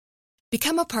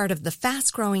Become a part of the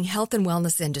fast-growing health and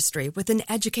wellness industry with an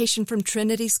education from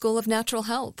Trinity School of Natural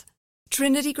Health.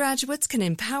 Trinity graduates can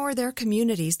empower their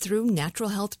communities through natural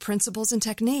health principles and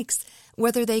techniques,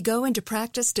 whether they go into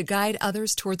practice to guide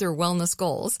others toward their wellness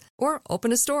goals or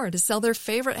open a store to sell their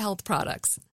favorite health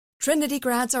products. Trinity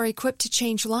grads are equipped to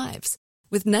change lives.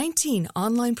 With 19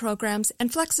 online programs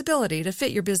and flexibility to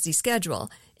fit your busy schedule,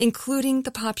 including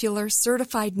the popular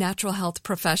Certified Natural Health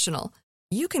Professional,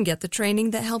 you can get the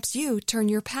training that helps you turn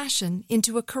your passion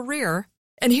into a career.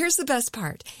 And here's the best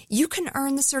part. You can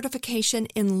earn the certification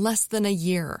in less than a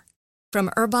year. From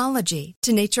herbology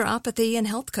to naturopathy and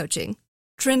health coaching,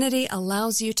 Trinity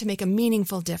allows you to make a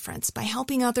meaningful difference by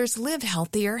helping others live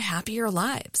healthier, happier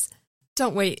lives.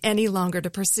 Don't wait any longer to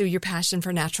pursue your passion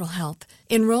for natural health.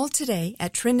 Enroll today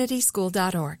at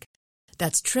trinityschool.org.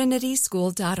 That's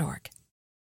trinityschool.org.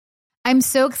 I'm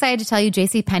so excited to tell you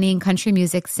JCPenney and country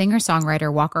music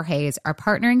singer-songwriter Walker Hayes are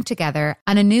partnering together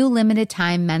on a new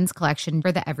limited-time men's collection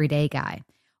for the everyday guy.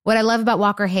 What I love about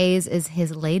Walker Hayes is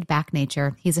his laid-back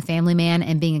nature. He's a family man,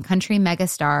 and being a country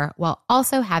megastar while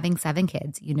also having 7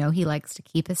 kids, you know he likes to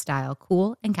keep his style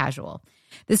cool and casual.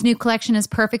 This new collection is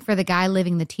perfect for the guy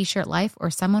living the t-shirt life or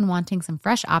someone wanting some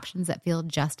fresh options that feel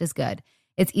just as good.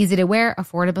 It's easy to wear,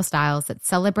 affordable styles that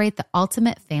celebrate the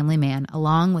ultimate family man,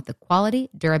 along with the quality,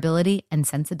 durability, and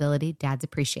sensibility dads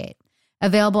appreciate.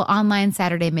 Available online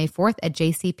Saturday, May 4th at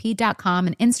jcp.com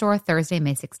and in-store Thursday,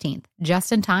 May 16th,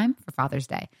 just in time for Father's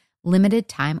Day. Limited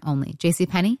time only.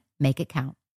 JCPenney, make it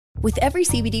count. With every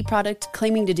CBD product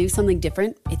claiming to do something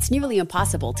different, it's nearly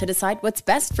impossible to decide what's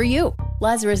best for you.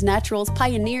 Lazarus Naturals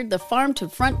pioneered the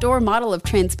farm-to-front-door model of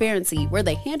transparency, where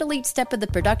they handle each step of the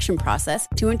production process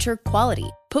to ensure quality,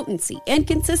 potency, and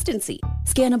consistency.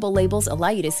 Scannable labels allow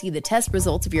you to see the test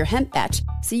results of your hemp batch,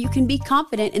 so you can be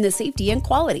confident in the safety and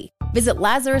quality. Visit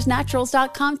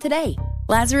LazarusNaturals.com today.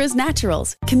 Lazarus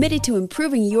Naturals, committed to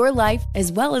improving your life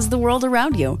as well as the world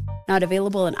around you. Not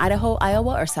available in Idaho,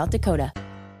 Iowa, or South Dakota.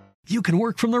 You can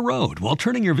work from the road while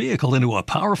turning your vehicle into a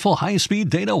powerful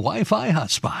high-speed data Wi-Fi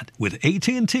hotspot with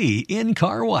AT&T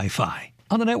in-car Wi-Fi.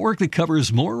 On a network that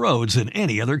covers more roads than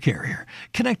any other carrier,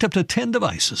 connect up to 10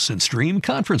 devices and stream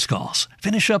conference calls,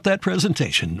 finish up that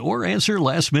presentation, or answer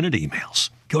last-minute emails.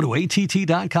 Go to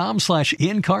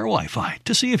att.com/in-car Wi-Fi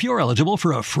to see if you're eligible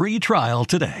for a free trial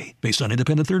today. Based on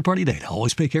independent third-party data,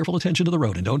 always pay careful attention to the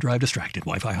road and don't drive distracted.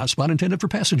 Wi-Fi hotspot intended for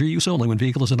passenger use only when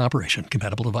vehicle is in operation.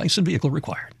 Compatible device and vehicle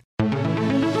required.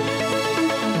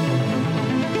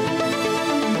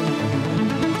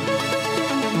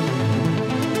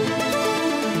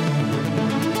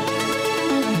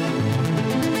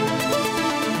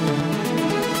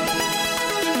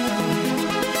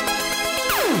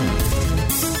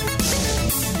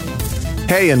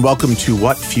 Hey, and welcome to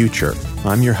What Future?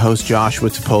 I'm your host, Joshua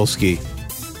Topolsky,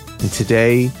 and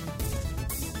today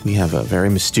we have a very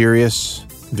mysterious,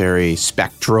 very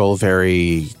spectral,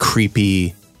 very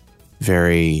creepy,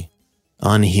 very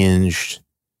unhinged,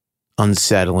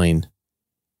 unsettling,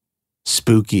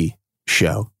 spooky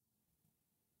show.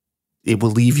 It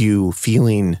will leave you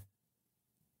feeling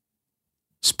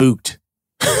spooked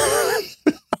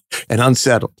and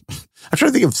unsettled. I'm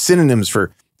trying to think of synonyms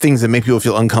for things that make people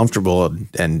feel uncomfortable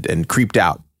and creeped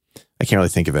out. I can't really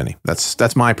think of any.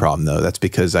 That's my problem, though. That's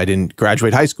because I didn't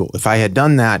graduate high school. If I had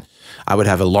done that, I would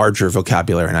have a larger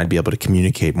vocabulary and I'd be able to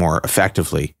communicate more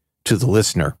effectively to the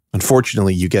listener.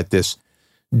 Unfortunately, you get this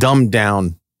dumbed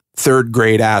down third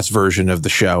grade ass version of the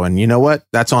show. And you know what?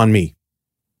 That's on me.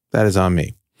 That is on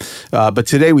me. But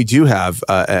today we do have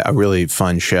a really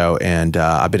fun show, and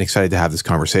I've been excited to have this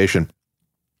conversation.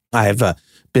 I have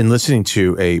been listening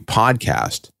to a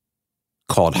podcast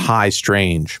called High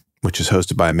Strange, which is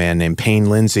hosted by a man named Payne,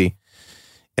 Lindsey.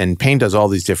 And Payne does all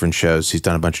these different shows. He's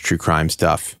done a bunch of true crime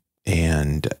stuff.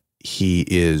 And he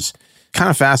is kind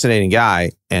of fascinating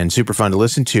guy and super fun to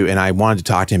listen to. And I wanted to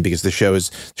talk to him because the show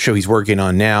he's working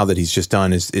on now that he's just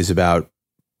done is about,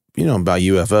 about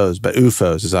UFOs, but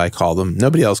UFOs as I call them.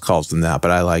 Nobody else calls them that,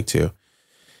 but I like to.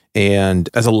 And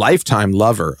as a lifetime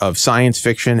lover of science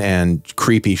fiction and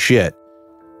creepy shit,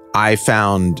 I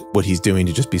found what he's doing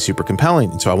to just be super compelling.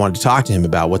 And so I wanted to talk to him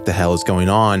about what the hell is going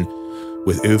on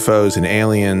with UFOs and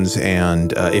aliens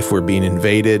and if we're being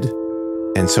invaded.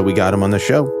 And so we got him on the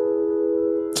show.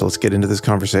 So let's get into this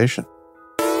conversation.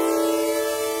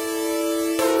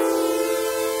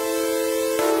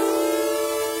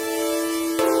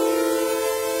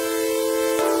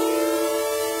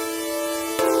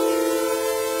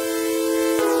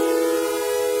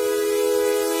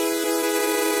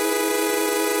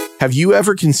 Have you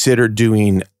ever considered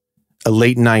doing a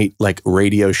late night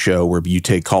radio show where you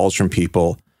take calls from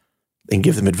people and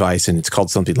give them advice, and it's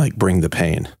called something like Bring the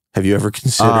Pain. Have you ever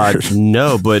considered?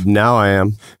 No, but now I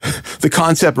am. The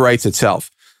concept writes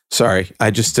itself. Sorry,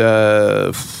 I just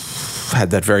had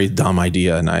that very dumb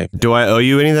idea, and Do I owe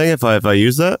you anything if I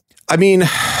use that? I mean,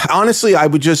 honestly, I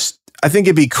think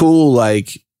it'd be cool,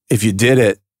 like, if you did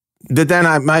it, but then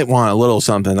I might want a little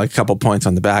something, like a couple points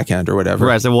on the back end or whatever.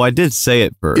 Right. So, well, I did say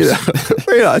it first.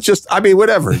 It's just, I mean,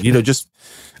 whatever, just,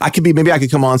 maybe I could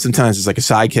come on sometimes as like a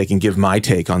sidekick and give my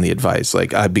take on the advice.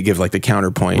 Like give like the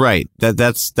counterpoint. Right.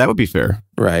 That would be fair.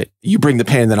 Right. You bring the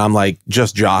pain, then I'm like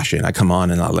just joshing. I come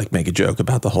on and I'll like make a joke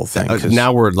about the whole thing.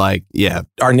 Now we're like, yeah.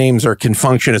 Our names can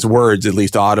function as words, at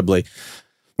least audibly.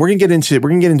 We're gonna get into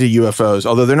UFOs,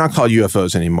 although they're not called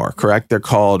UFOs anymore, correct? They're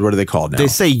called, what are they called now? They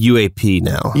say UAP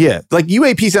now. Yeah, like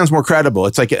UAP sounds more credible.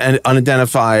 It's like an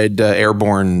unidentified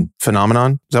airborne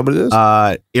phenomenon. Is that what it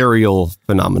is? Aerial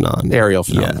phenomenon. Aerial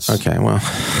phenomenon. Yes. Okay, well,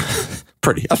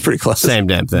 that's pretty close. Same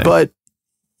damn thing. But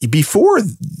before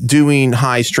doing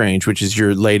High Strange, which is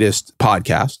your latest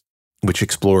podcast, which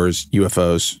explores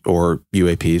UFOs or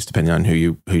UAPs, depending on who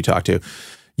you talk to,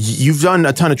 you've done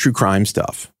a ton of true crime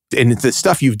stuff. And the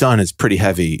stuff you've done is pretty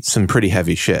heavy, some pretty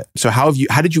heavy shit. So how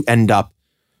did you end up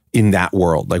in that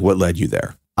world? Like, what led you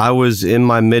there? I was in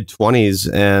my mid-20s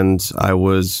and I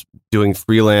was doing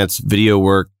freelance video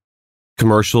work,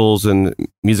 commercials and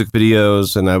music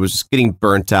videos, and I was just getting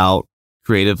burnt out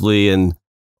creatively and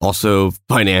also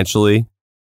financially.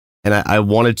 And I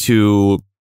wanted to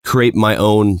create my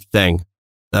own thing,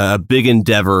 a big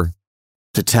endeavor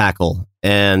to tackle.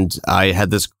 And I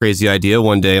had this crazy idea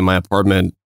one day in my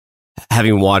apartment,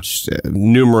 having watched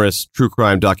numerous true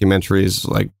crime documentaries,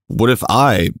 like, what if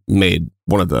I made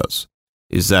one of those?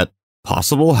 Is that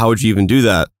possible? How would you even do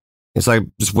that? And so I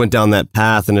just went down that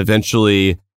path and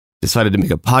eventually decided to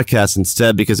make a podcast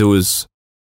instead, because it was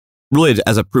really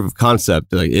as a proof of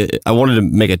concept. Like I wanted to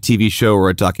make a TV show or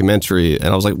a documentary, and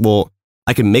I was like, well,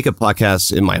 I can make a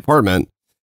podcast in my apartment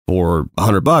for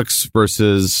 $100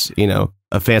 versus,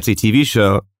 a fancy TV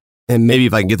show. And maybe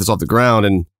if I can get this off the ground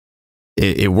and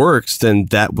it works, then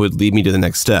that would lead me to the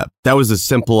next step. That was a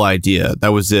simple idea. That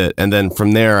was it. And then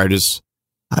from there, I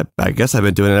guess I've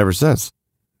been doing it ever since.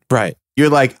 Right. You're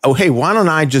like, oh, hey, why don't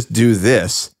I just do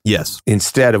this? Yes.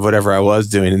 Instead of whatever I was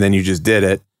doing. And then you just did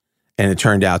it. And it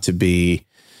turned out to be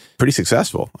pretty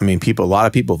successful. I mean, a lot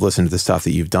of people have listened to the stuff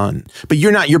that you've done, but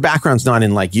your background's not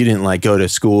in you didn't go to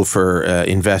school for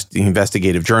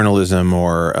investigative journalism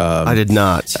or, I did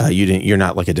not. You're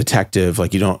not like a detective.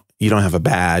 Like you don't have a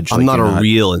badge. I'm not a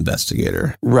real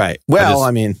investigator. Right. Well,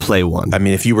 I mean, play one. I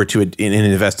mean, if you were to in an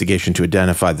investigation to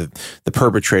identify the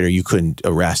perpetrator, you couldn't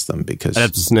arrest them because I'd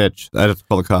have to snitch. I'd have to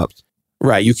call the cops.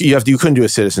 Right. You couldn't do a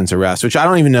citizen's arrest, which I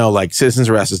don't even know. Like, citizen's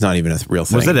arrest is not even a real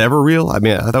thing. Was that ever real? I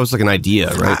mean, that was like an idea,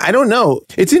 right? I don't know.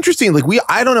 It's interesting. Like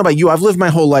I don't know about you. I've lived my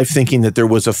whole life thinking that there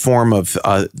was a form of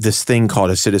this thing called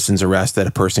a citizen's arrest that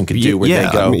a person could do where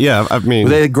they go. I mean,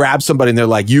 they grab somebody and they're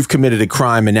like, you've committed a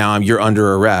crime and now you're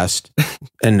under arrest.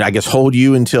 And I guess hold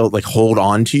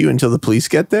on to you until the police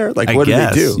get there. Like, what do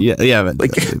they do? Yeah. But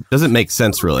like, it doesn't make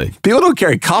sense, really. People don't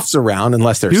carry cuffs around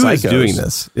unless they're psychos. Who's doing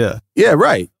this? Yeah. Yeah,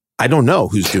 right. I don't know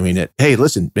who's doing it. Hey,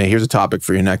 listen, man, here's a topic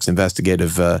for your next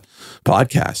investigative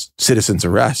podcast: citizen's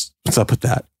arrest. What's up with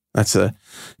that? That's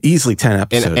easily 10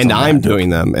 episodes. And I'm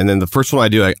doing them. And then the first one I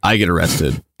do, I get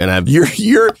arrested. And I'm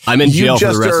in jail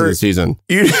for the rest of the season.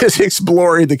 You just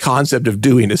explored the concept of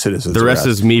doing a citizen's arrest. The rest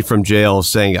is me from jail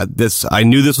saying I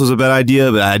knew this was a bad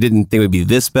idea, but I didn't think it would be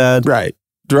this bad. Right.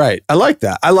 I like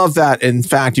that. I love that. In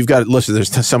fact,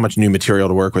 there's so much new material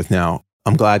to work with now.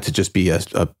 I'm glad to just be a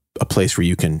place where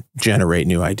you can generate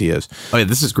new ideas. Oh yeah,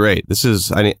 this is great.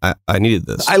 I needed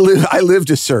this. I live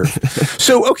to serve.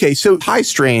 So High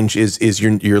Strange is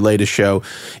your latest show.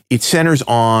 It centers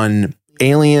on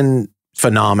alien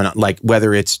phenomena, like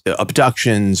whether it's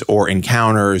abductions or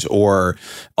encounters, or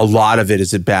a lot of it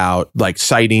is about like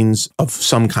sightings of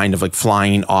some kind of like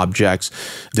flying objects.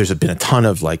 There's been a ton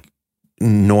of like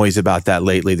noise about that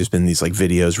lately. There's been these like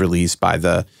videos released by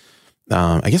the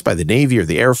by the Navy or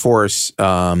the Air Force,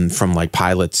 from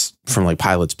pilots'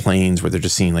 planes where they're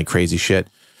just seeing like crazy shit.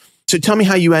 So tell me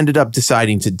how you ended up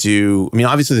deciding to do, I mean,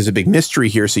 obviously there's a big mystery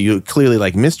here, so you clearly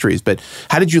like mysteries, but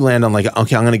how did you land on like,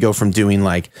 okay, I'm going to go from doing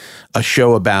like a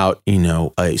show about,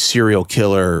 a serial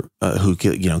killer who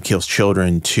kills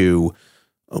children to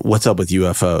what's up with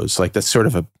UFOs? Like that's sort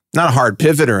of not a hard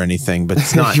pivot or anything, but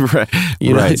it's not, right.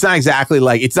 It's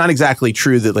not exactly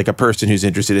true that like a person who's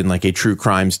interested in like a true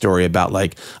crime story about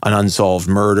like an unsolved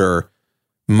murder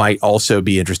might also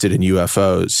be interested in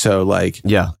UFOs. So like,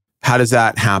 yeah. How does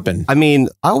that happen? I mean,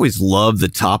 I always loved the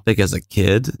topic as a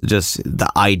kid, just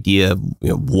the idea of,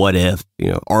 what if,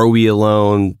 are we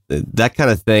alone? That kind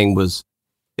of thing was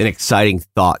an exciting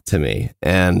thought to me.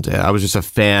 And I was just a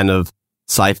fan of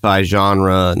sci-fi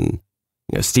genre and,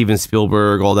 Steven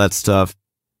Spielberg, all that stuff.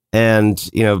 And,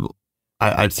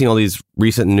 I'd seen all these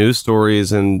recent news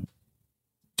stories and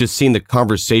just seeing the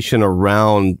conversation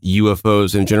around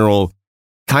UFOs in general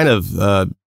kind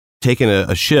of taking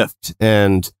a shift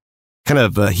and kind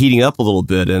of heating up a little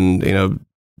bit, and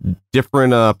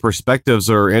different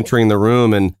perspectives are entering the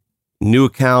room and new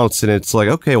accounts, and it's like,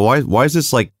 okay, why is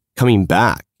this like coming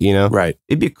back? Right?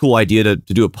 It'd be a cool idea to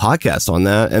do a podcast on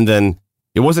that. And then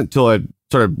it wasn't until I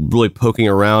started really poking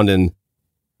around and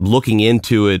looking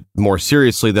into it more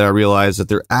seriously that I realized that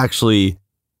there actually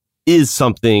is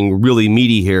something really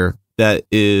meaty here that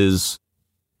is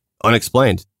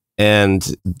unexplained,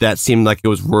 and that seemed like it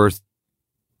was worth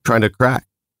trying to crack.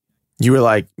 You were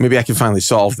like, maybe I can finally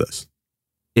solve this.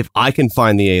 If I can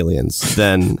find the aliens,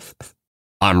 then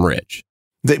I'm rich.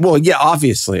 Well, yeah,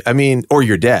 obviously. I mean, or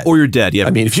you're dead. Or you're dead, yeah. I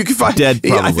mean, if you can find... Dead,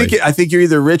 probably. I think you're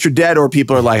either rich or dead, or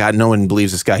people are like, no one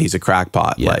believes this guy, he's a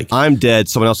crackpot. Yeah. Like, I'm dead,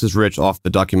 someone else is rich off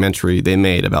the documentary they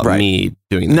made about me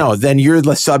doing that. No, then you're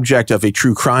the subject of a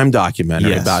true crime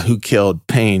documentary about who killed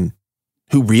Payne,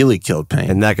 who really killed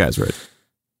Payne. And that guy's rich.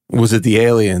 Was it the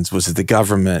aliens? Was it the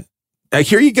government?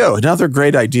 Here you go. Another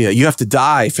great idea. You have to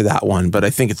die for that one, but I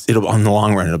think it'll on the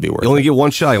long run, it'll be worth it. You only get one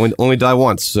shot. You only die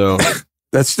once, so...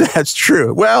 That's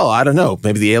true. Well, I don't know.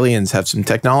 Maybe the aliens have some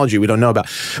technology we don't know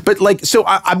about. But like, so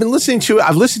I've been listening to it.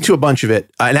 I've listened to a bunch of it.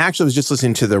 And actually I was just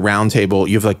listening to the roundtable.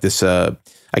 You have like this, I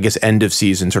guess, end of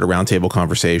season sort of roundtable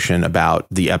conversation about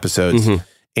the episodes. Mm-hmm.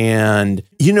 And,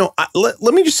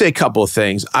 let me just say a couple of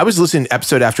things. I was listening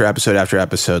episode after episode after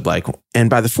episode, and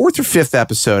by the fourth or fifth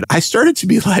episode, I started to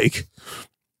be like,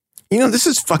 this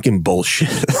is fucking bullshit.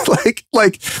 This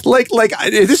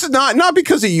is not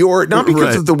because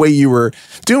of the way you were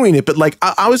doing it, but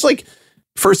I was like,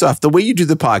 first off, the way you do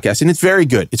the podcast, and it's very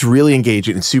good. It's really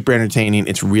engaging. It's super entertaining.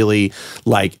 It's really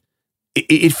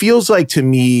it feels like to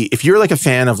me, if you're like a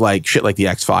fan of like shit like the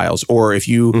X-Files, or if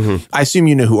you, I assume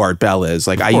you know who Art Bell is.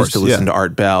 Like I used to listen to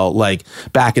Art Bell like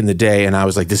back in the day, and I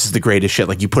was like, this is the greatest shit.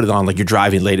 Like you put it on, like you're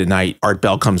driving late at night, Art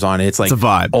Bell comes on, and it's like it's a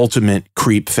vibe. Ultimate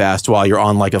creep fest while you're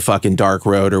on like a fucking dark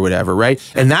road or whatever, right?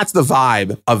 And that's the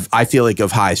vibe of, I feel like,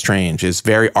 of High Strange is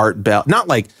very Art Bell, not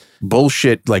like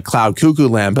bullshit like Cloud Cuckoo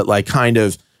Land, but like kind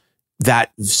of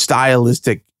that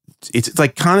stylistic. It's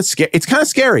like kind of scary. It's kind of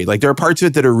scary. Like there are parts of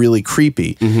it that are really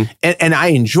creepy, and I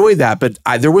enjoy that. But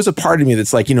there was a part of me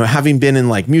that's like, having been in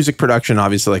like music production,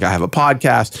 obviously, like I have a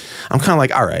podcast. I'm kind of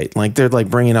like, all right, like they're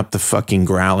like bringing up the fucking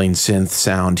growling synth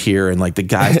sound here, and like the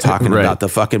guy's talking about the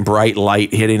fucking bright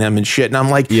light hitting them and shit. And I'm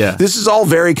like, this is all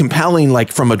very compelling,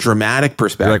 like from a dramatic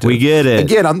perspective. Like we get it.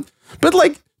 Again, but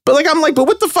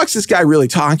what the fuck's this guy really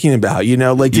talking about?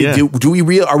 Do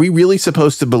we are we really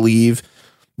supposed to believe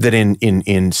that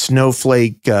in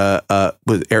Snowflake,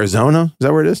 with Arizona, is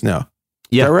that where it is? No.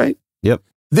 Yeah. Is that right? Yep.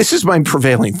 This is my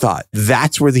prevailing thought.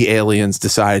 That's where the aliens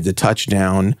decided to touch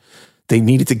down. They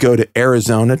needed to go to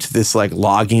Arizona, to this like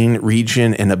logging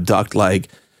region, and abduct like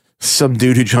some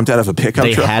dude who jumped out of a pickup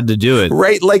truck. They had to do it.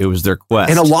 Right? Like it was their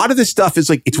quest. And a lot of this stuff is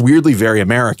like, it's weirdly very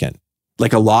American.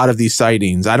 Like a lot of these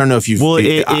sightings. I don't know if you've... Well,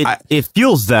 it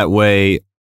feels that way,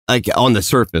 like on the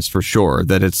surface for sure,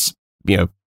 that it's,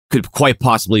 could quite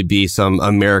possibly be some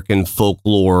American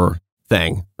folklore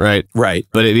thing, right? Right.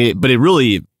 But it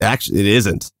really, actually, it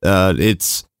isn't.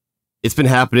 It's been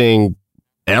happening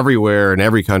everywhere in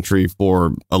every country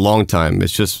for a long time.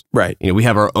 It's just, right. We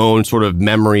have our own sort of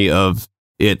memory of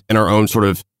it and our own sort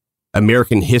of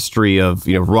American history of,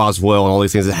 Roswell and all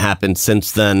these things that happened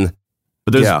since then.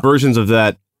 But there's versions of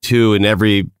that too in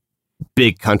every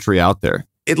big country out there.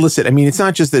 Listen, I mean, it's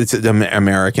not just that it's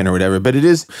American or whatever, but it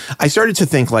is. I started to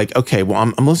think like, okay, well,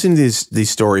 I'm listening to these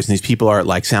stories, and these people are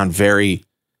like sound very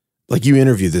like, you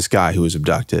interview this guy who was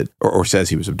abducted or says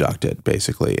he was abducted,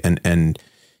 basically, and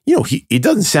it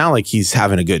doesn't sound like he's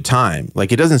having a good time.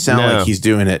 Like it doesn't sound like he's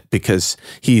doing it because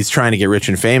he's trying to get rich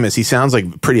and famous. He sounds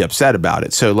like pretty upset about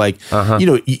it. So like,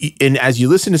 and as you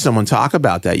listen to someone talk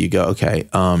about that, you go, okay,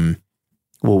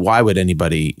 well, why would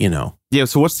anybody, Yeah.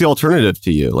 So what's the alternative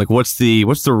to you? Like, what's the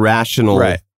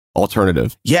rational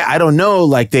alternative? Yeah, I don't know.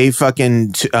 Like they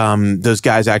fucking, those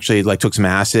guys actually like took some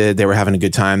acid. They were having a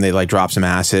good time. They like dropped some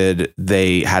acid.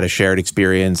 They had a shared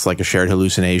experience, like a shared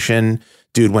hallucination.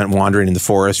 Dude went wandering in the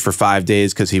forest for 5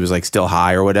 days because he was like still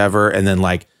high or whatever. And then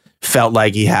like felt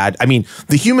like he had, I mean,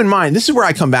 the human mind, this is where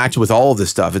I come back to with all of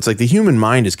this stuff. It's like the human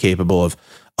mind is capable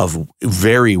of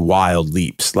very wild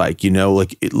leaps. Like,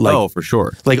 oh, for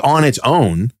sure. Like on its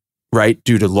own, right?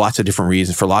 Due to lots of different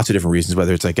reasons,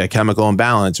 whether it's like a chemical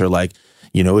imbalance or like,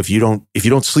 if you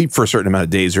don't sleep for a certain amount of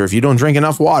days, or if you don't drink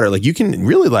enough water, like you can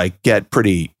really like get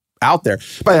pretty out there.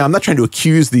 But I'm not trying to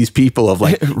accuse these people of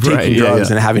like taking drugs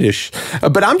and having to,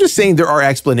 but I'm just saying there are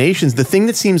explanations. The thing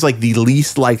that seems like the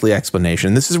least likely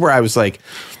explanation, this is where I was like,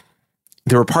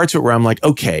 there were parts of it where I'm like,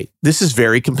 okay, this is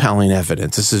very compelling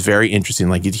evidence. This is very interesting.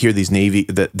 Like you'd hear these Navy,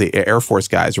 the Air Force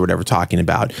guys or whatever talking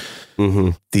about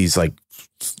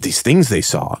these things they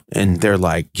saw, and they're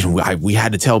like, we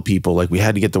had to tell people, like we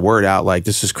had to get the word out, like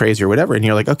this is crazy or whatever. And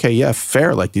you're like, okay, yeah,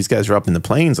 fair. Like these guys are up in the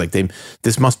planes, like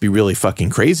this must be really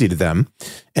fucking crazy to them.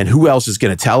 And who else is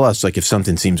going to tell us, like if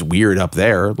something seems weird up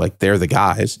there, like they're the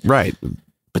guys, right?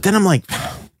 But then I'm like,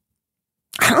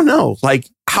 I don't know, like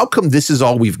how come this is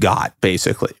all we've got,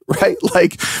 basically, right?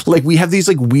 Like we have these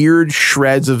like weird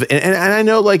shreds of, and I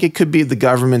know like it could be the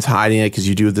government's hiding it because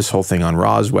you do this whole thing on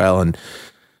Roswell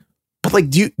but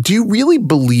like, do you really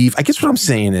believe, I guess what I'm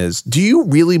saying is, do you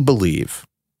really believe,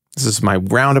 this is my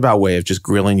roundabout way of just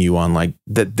grilling you on like,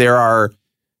 that there are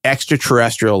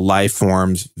extraterrestrial life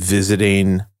forms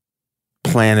visiting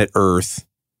planet Earth,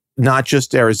 not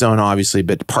just Arizona, obviously,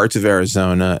 but parts of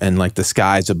Arizona and like the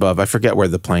skies above, I forget where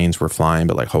the planes were flying,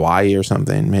 but like Hawaii or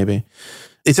something, maybe.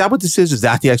 Is that what this is? Is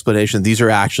that the explanation? These are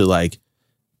actually like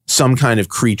some kind of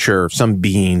creature, some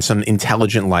being, some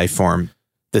intelligent life form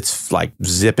that's like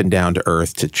zipping down to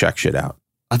Earth to check shit out?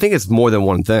 I think it's more than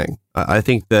one thing. I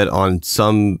think that on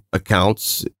some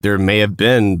accounts, there may have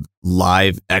been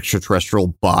live extraterrestrial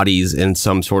bodies in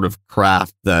some sort of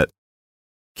craft that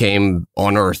came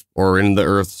on Earth or in the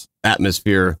Earth's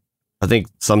atmosphere. I think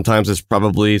sometimes it's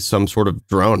probably some sort of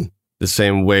drone, the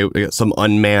same way, some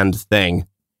unmanned thing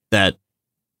that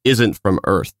isn't from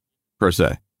Earth, per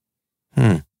se.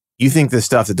 You think the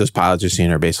stuff that those pilots are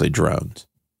seeing are basically drones?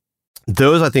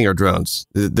 Those, I think, are drones.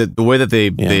 The way that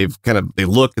they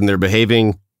look and they're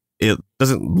behaving, it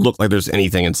doesn't look like there's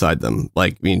anything inside them.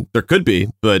 Like, I mean, there could be,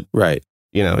 but right.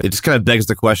 It just kind of begs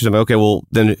the question of, okay, well,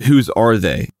 then whose are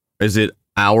they? Is it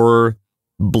our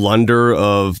blunder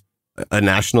of a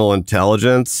national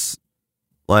intelligence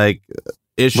like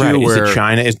issue? Right. Where is it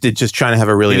China? Did just China have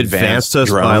a really advanced us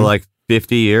drone? By like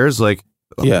 50 years? Like,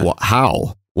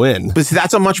 how? When? But see,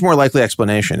 that's a much more likely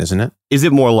explanation, isn't it? Is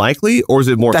it more likely or is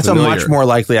it more familiar? That's a much more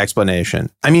likely explanation.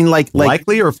 I mean, like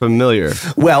likely or familiar?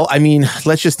 Well, I mean,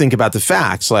 let's just think about the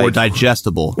facts. Like, or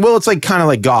digestible. Well, it's like kind of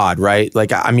like God, right?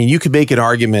 Like, I mean, you could make an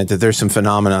argument that there's some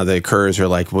phenomena that occurs, or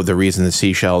like, well, the reason the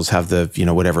seashells have the,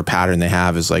 whatever pattern they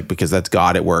have is like because that's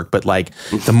God at work. But like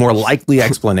the more likely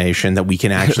explanation that we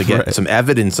can actually get some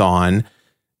evidence on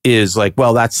is like,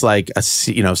 well, that's like a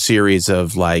series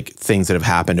of like things that have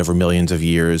happened over millions of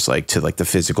years, like to like the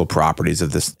physical properties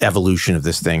of this evolution of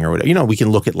this thing or whatever. We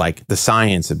can look at like the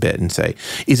science a bit and say,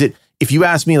 is it, if you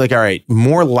ask me, like, all right,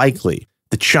 more likely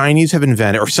the Chinese have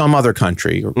invented, or some other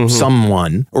country or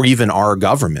someone, or even our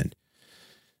government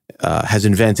has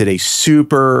invented a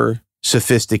super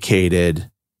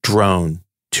sophisticated drone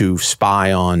to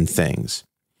spy on things.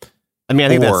 I mean, I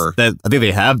think I think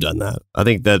they have done that. I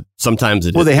think that sometimes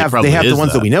they have the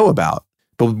ones that we know about,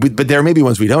 but there may be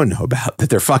ones we don't know about that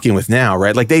they're fucking with now,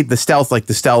 right? Like the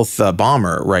stealth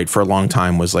bomber, right? For a long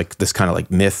time was like this kind of like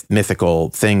mythical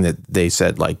thing that they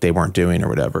said like they weren't doing or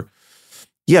whatever.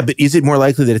 Yeah, but is it more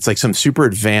likely that it's like some super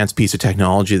advanced piece of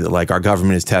technology that like our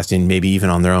government is testing, maybe even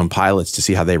on their own pilots to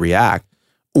see how they react,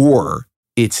 or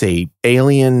it's a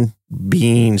alien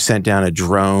being sent down a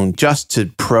drone just to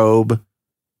probe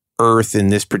Earth in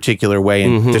this particular way,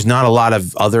 and there's not a lot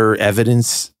of other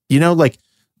evidence, like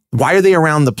why are they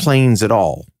around the planes at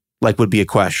all? Like would be a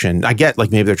question. I get like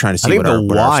maybe they're trying to see. I think the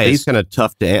why is kind of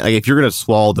tough to, like, if you're going to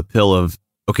swallow the pill of,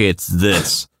 okay, it's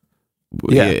this.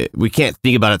 We can't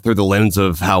think about it through the lens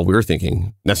of how we're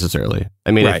thinking necessarily. I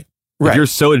mean, if you're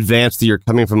so advanced that you're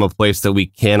coming from a place that we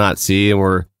cannot see and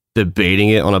we're debating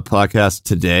it on a podcast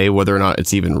today, whether or not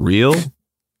it's even real,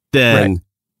 then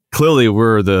clearly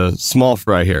we're the small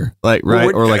fry here, like,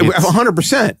 right? Or like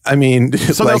 100%. I mean,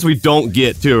 something else we don't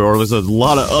get to, or there's a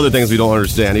lot of other things we don't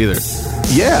understand either.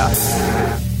 Yeah.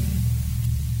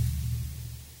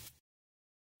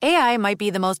 AI might be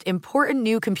the most important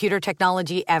new computer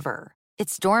technology ever.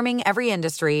 It's storming every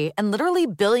industry, and literally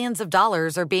billions of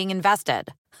dollars are being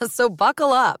invested. So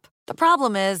buckle up. The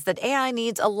problem is that AI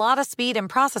needs a lot of speed and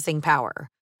processing power.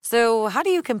 So how do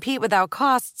you compete without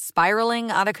costs spiraling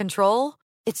out of control?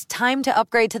 It's time to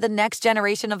upgrade to the next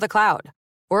generation of the cloud,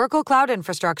 Oracle Cloud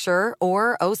Infrastructure,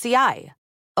 or OCI.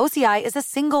 OCI is a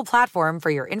single platform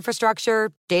for your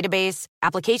infrastructure, database,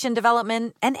 application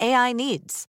development, and AI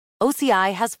needs.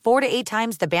 OCI has 4 to 8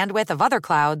 times the bandwidth of other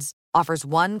clouds, offers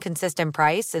one consistent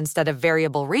price instead of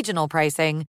variable regional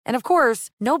pricing, and of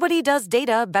course, nobody does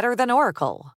data better than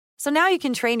Oracle. So now you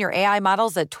can train your AI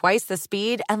models at twice the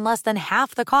speed and less than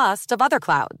half the cost of other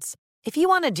clouds. If you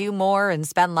want to do more and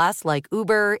spend less like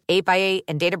Uber, 8x8,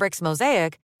 and Databricks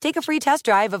Mosaic, take a free test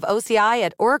drive of OCI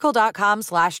at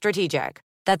oracle.com/strategic.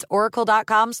 That's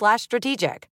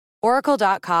oracle.com/strategic.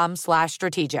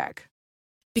 oracle.com/strategic.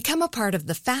 Become a part of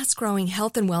the fast-growing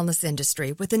health and wellness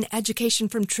industry with an education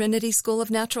from Trinity School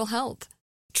of Natural Health.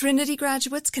 Trinity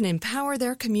graduates can empower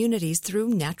their communities through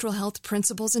natural health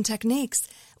principles and techniques,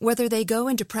 whether they go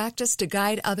into practice to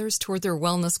guide others toward their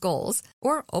wellness goals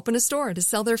or open a store to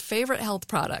sell their favorite health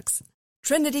products.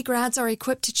 Trinity grads are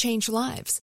equipped to change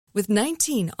lives with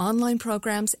 19 online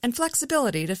programs and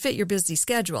flexibility to fit your busy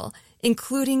schedule,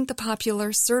 including the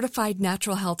popular Certified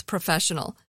Natural Health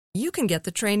Professional. You can get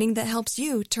the training that helps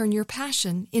you turn your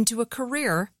passion into a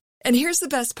career. And here's the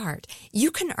best part.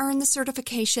 You can earn the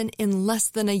certification in less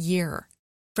than a year.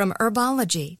 From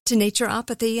herbology to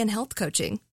naturopathy and health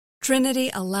coaching, Trinity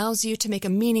allows you to make a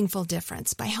meaningful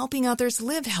difference by helping others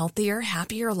live healthier,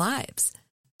 happier lives.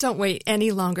 Don't wait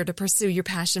any longer to pursue your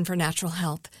passion for natural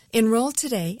health. Enroll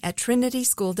today at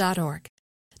trinityschool.org.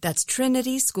 That's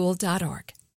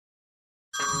trinityschool.org.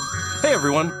 Hey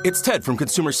everyone, it's Ted from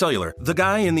Consumer Cellular, the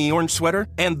guy in the orange sweater,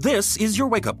 and this is your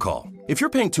wake-up call. If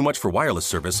you're paying too much for wireless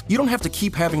service, you don't have to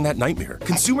keep having that nightmare.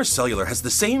 Consumer Cellular has the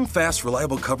same fast,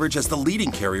 reliable coverage as the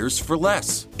leading carriers for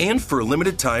less. And for a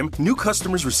limited time, new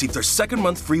customers receive their second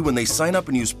month free when they sign up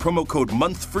and use promo code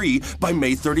MONTHFREE by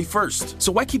May 31st.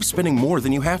 So why keep spending more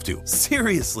than you have to?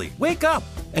 Seriously, wake up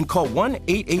and call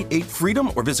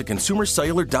 1-888-FREEDOM or visit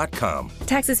consumercellular.com.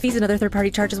 Taxes, fees, and other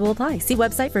third-party charges will apply. See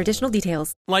website for additional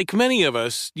details. Like many of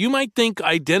us, you might think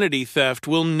identity theft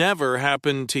will never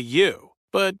happen to you.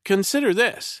 But consider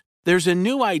this. There's a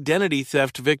new identity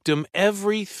theft victim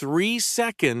every 3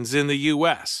 seconds in the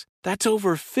U.S. That's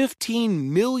over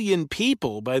 15 million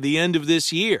people by the end of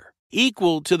this year,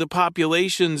 equal to the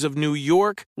populations of New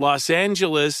York, Los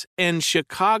Angeles, and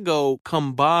Chicago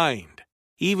combined.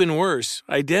 Even worse,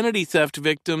 identity theft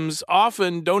victims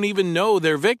often don't even know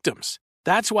they're victims.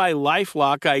 That's why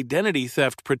LifeLock Identity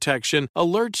Theft Protection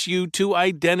alerts you to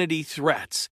identity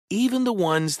threats, even the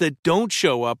ones that don't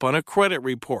show up on a credit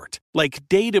report, like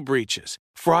data breaches,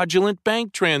 fraudulent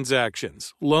bank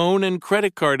transactions, loan and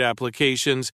credit card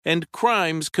applications, and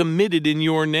crimes committed in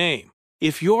your name.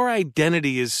 If your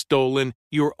identity is stolen,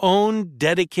 your own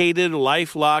dedicated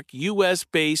LifeLock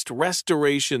U.S.-based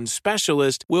restoration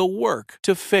specialist will work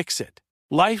to fix it.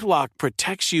 LifeLock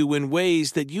protects you in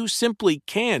ways that you simply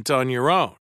can't on your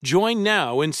own. Join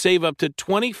now and save up to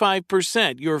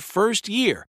 25% your first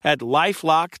year at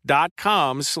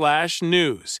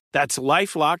LifeLock.com/news. That's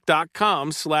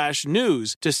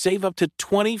LifeLock.com/news to save up to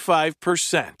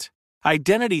 25%.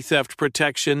 Identity theft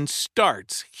protection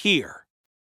starts here.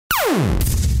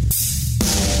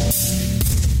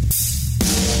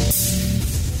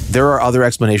 There are other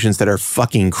explanations that are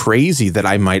fucking crazy that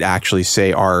I might actually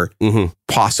say are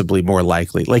possibly more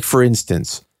likely. Like, for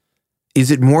instance,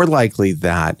 is it more likely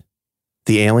that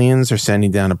the aliens are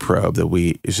sending down a probe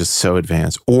that is just so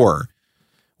advanced, or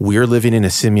we're living in a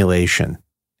simulation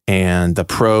and the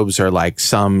probes are like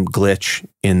some glitch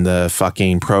in the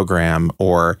fucking program?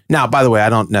 Or now, by the way, I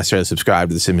don't necessarily subscribe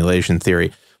to the simulation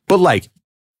theory, but like,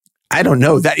 I don't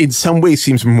know, that in some ways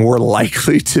seems more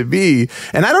likely to be.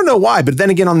 And I don't know why, but then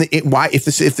again,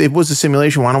 if it was a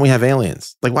simulation, why don't we have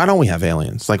aliens? Like, why don't we have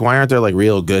aliens? Like, why aren't there like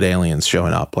real good aliens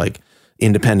showing up, like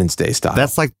Independence Day style?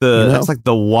 That's like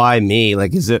the why me?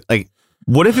 Like, is it like,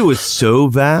 what if it was so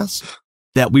vast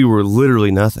that we were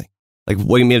literally nothing? Like,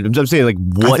 what do you mean? I'm saying, like,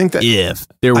 what if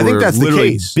there were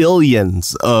literally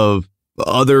billions of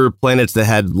other planets that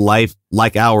had life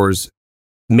like ours?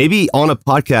 Maybe on a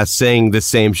podcast saying the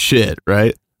same shit,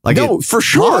 right? Like, no, for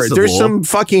sure. Possible. There's some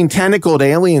fucking tentacled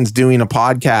aliens doing a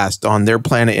podcast on their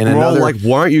planet in another. Like,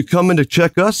 why aren't you coming to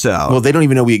check us out? Well, they don't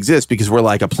even know we exist because we're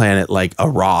like a planet, like a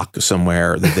rock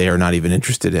somewhere that they are not even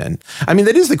interested in. I mean,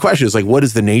 that is the question. Is like, what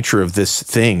is the nature of this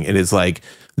thing? It is like,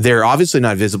 they're obviously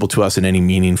not visible to us in any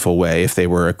meaningful way if they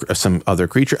were some other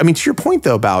creature. I mean, to your point,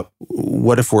 though, about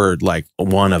what if we're like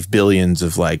one of billions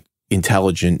of like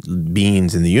intelligent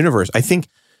beings in the universe, I think,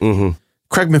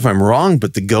 correct me if I'm wrong,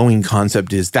 but the going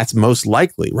concept is that's most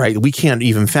likely, right? We can't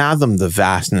even fathom the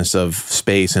vastness of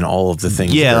space and all of the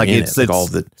things. Yeah, like it's all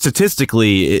the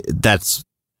statistically, that's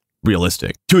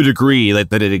realistic to a degree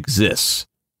that it exists.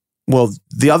 Well,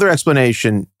 the other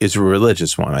explanation is a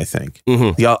religious one, I think.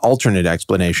 The alternate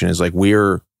explanation is like,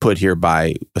 we're put here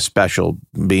by a special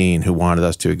being who wanted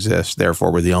us to exist.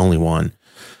 Therefore, we're the only one.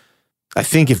 I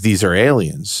think if these are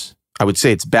aliens, I would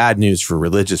say it's bad news for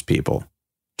religious people,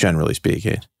 generally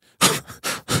speaking.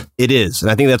 It is. And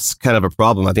I think that's kind of a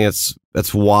problem. I think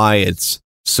that's why it's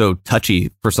so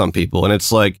touchy for some people. And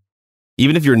it's like,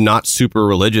 even if you're not super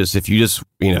religious, if you just,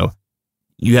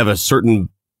 you have a certain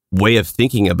way of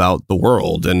thinking about the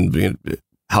world and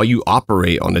how you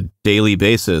operate on a daily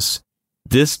basis,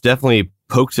 this definitely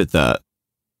pokes at that.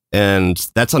 And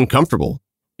that's uncomfortable.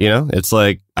 It's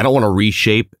like, I don't want to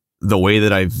reshape the way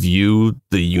that I view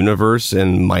the universe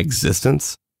and my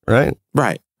existence. Right.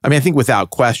 Right. I mean, I think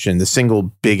without question, the single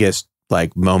biggest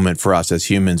moment for us as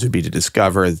humans would be to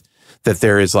discover that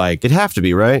there is it'd have to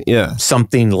be, right? Yeah.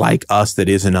 Something like us that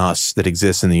isn't us that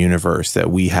exists in the universe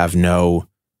that we have no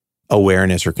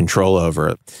awareness or control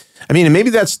over. I mean, and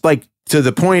maybe that's to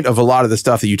the point of a lot of the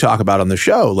stuff that you talk about on the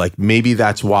show. Maybe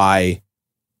that's why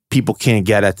people can't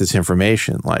get at this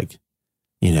information.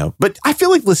 But I feel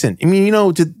listen, I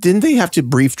mean, didn't they have to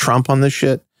brief Trump on this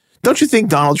shit? Don't you think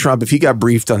Donald Trump, if he got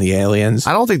briefed on the aliens?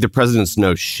 I don't think the presidents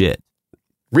know shit.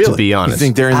 Really? To be honest. You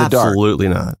think they're in the dark? Absolutely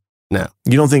not. No.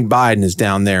 You don't think Biden is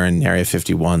down there in Area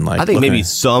 51? I think maybe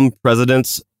some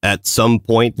presidents at some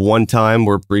point, one time,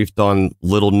 were briefed on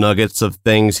little nuggets of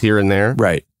things here and there.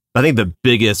 Right. I think the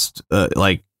biggest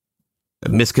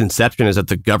misconception is that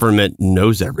the government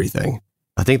knows everything.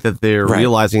 I think that they're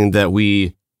realizing that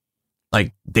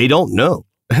they don't know.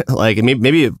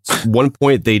 Maybe at one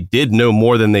point they did know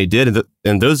more than they did,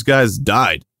 and those guys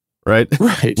died, right?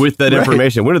 Right. With that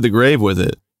information, went to the grave with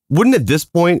it. Wouldn't at this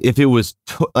point, if it was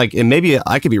and maybe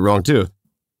I could be wrong too,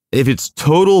 if it's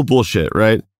total bullshit,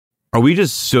 right? Are we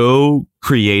just so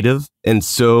creative and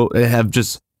have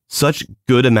just such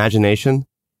good imagination,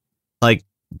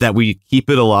 that we keep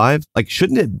it alive?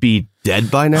 Shouldn't it be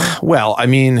dead by now? Well, I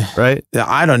mean, right?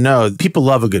 I don't know. People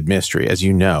love a good mystery, as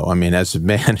you know. I mean, as a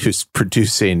man who's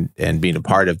producing and being a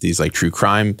part of these true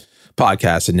crime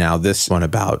podcasts, and now this one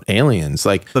about aliens,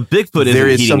 but Bigfoot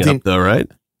isn't heating up, though, right?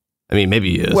 I mean, maybe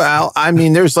he is. Well, I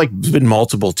mean, there's been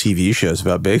multiple TV shows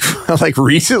about Bigfoot.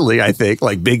 Recently, I think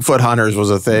Bigfoot hunters was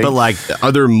a thing. But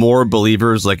are there more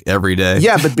believers every day?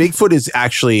 Yeah, but Bigfoot is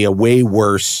actually a way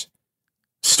worse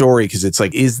story because it's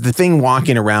is the thing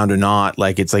walking around or not?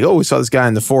 It's oh, we saw this guy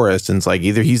in the forest, and it's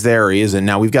either he's there or he isn't.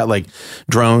 Now we've got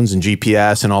drones and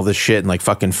GPS and all this shit and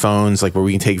fucking phones where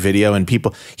we can take video, and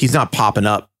he's not popping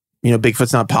up.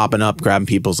 Bigfoot's not popping up, grabbing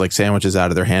people's sandwiches out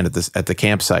of their hand at the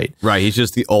campsite. Right. He's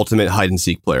just the ultimate hide and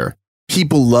seek player.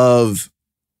 People love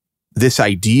this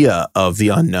idea of the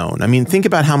unknown. I mean, think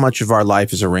about how much of our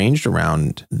life is arranged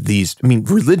around these. I mean,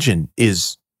 religion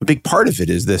is a big part of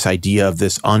it, is this idea of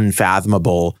this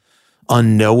unfathomable,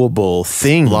 unknowable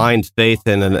thing. Blind faith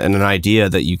in an idea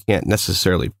that you can't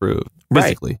necessarily prove.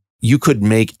 Physically. Right. You could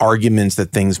make arguments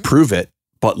that things prove it,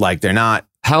 but they're not.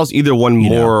 How's either one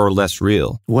more or less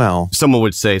real? Well, someone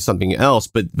would say something else,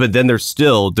 but then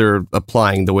they're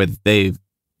applying the way that they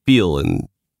feel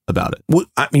about it. Well,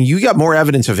 I mean, you got more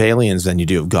evidence of aliens than you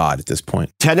do of God at this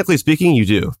point. Technically speaking, you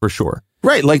do, for sure.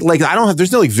 Right. I don't have,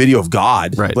 there's no video of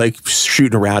God, right,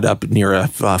 shooting around up near a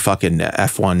fucking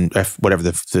F1, whatever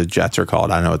the jets are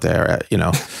called. I don't know what they are.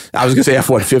 I was going to say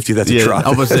F-150. That's a truck. I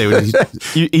was going to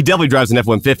say, he definitely drives an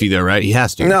F-150 though, right? He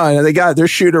has to. No, they're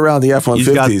shooting around the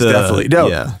F-150s, definitely. No.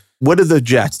 Yeah. What are the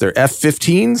jets? They're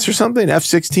F-15s or something?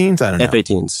 F-16s? I don't know.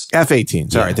 F-18s.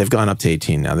 F-18s. All right. They've gone up to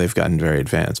 18 now. They've gotten very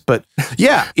advanced. But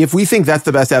yeah, if we think that's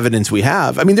the best evidence we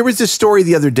have. I mean, there was this story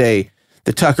the other day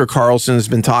that Tucker Carlson has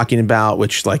been talking about,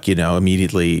 which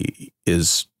immediately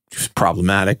is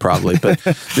problematic probably, but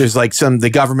there's the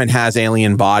government has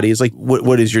alien bodies.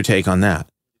 What is your take on that?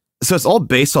 So it's all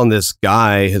based on this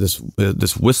guy, this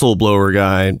whistleblower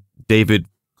guy, David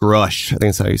Grush, I think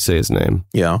that's how you say his name.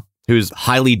 Yeah. Who's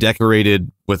highly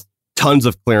decorated with tons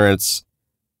of clearance.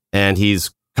 And he's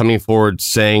coming forward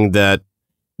saying that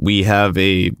we have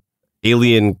a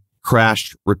alien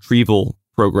crash retrieval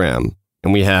program,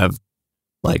 and we have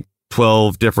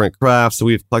 12 different crafts that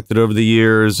we've collected over the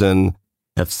years and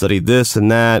have studied this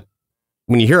and that.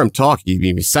 When you hear him talk,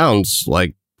 he sounds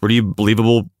like pretty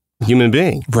believable human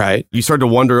being. Right. You start to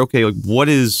wonder, okay, what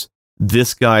is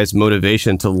this guy's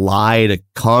motivation to lie to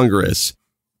Congress?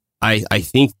 I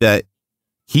think that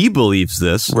he believes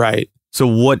this. Right. So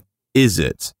what is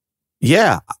it?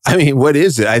 Yeah. I mean, what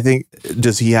is it? I think,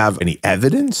 does he have any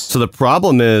evidence? So the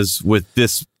problem is with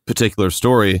this particular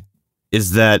story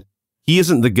is that he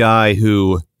isn't the guy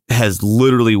who has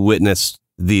literally witnessed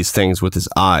these things with his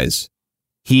eyes.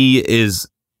 He is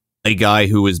a guy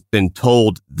who has been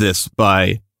told this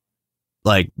by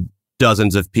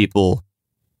dozens of people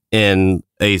in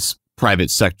a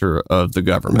private sector of the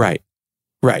government. Right.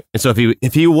 Right. And so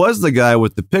if he was the guy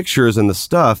with the pictures and the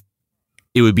stuff,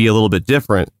 it would be a little bit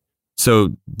different.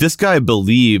 So this guy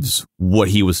believes what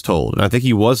he was told. And I think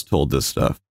he was told this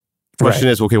stuff. Question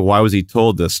is, okay, why was he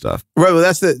told this stuff? Right. Well,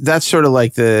 that's sort of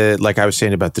like I was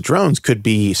saying about the drones, could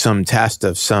be some test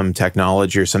of some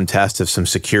technology or some test of some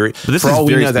security. But this is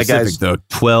very specific, though.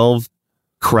 12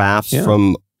 crafts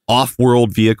from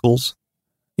off-world vehicles.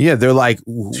 Yeah, they're like,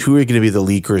 who are going to be the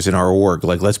leakers in our org?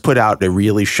 Like, let's put out a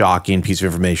really shocking piece of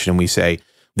information and we say,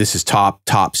 this is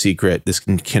top secret. This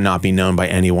cannot be known by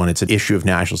anyone. It's an issue of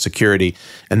national security.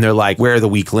 And they're like, where are the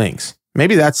weak links?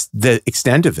 Maybe that's the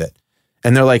extent of it.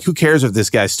 And they're like, who cares if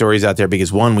this guy's story's out there?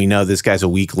 Because one, we know this guy's a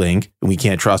weak link and we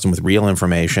can't trust him with real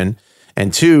information.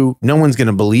 And two, no one's going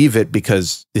to believe it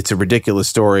because it's a ridiculous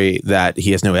story that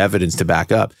he has no evidence to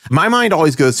back up. My mind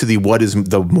always goes to what is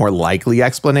the more likely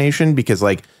explanation, because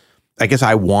like, I guess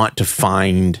I want to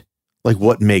find like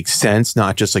what makes sense,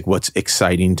 not just like what's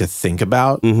exciting to think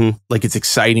about. Mm-hmm. Like it's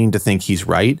exciting to think he's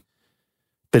right.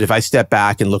 But if I step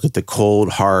back and look at the cold,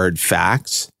 hard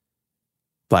facts,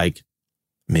 like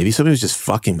maybe somebody was just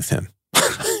fucking with him,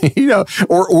 you know,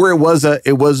 or it was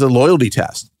a loyalty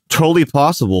test. Totally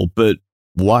possible, but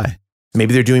why?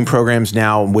 Maybe they're doing programs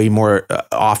now way more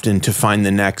often to find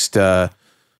the next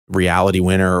reality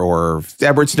winner or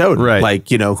Edward Snowden. Right.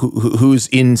 Like, you know, who's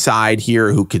inside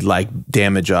here who could like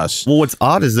damage us. Well, what's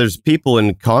odd is there's people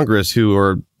in Congress who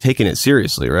are taking it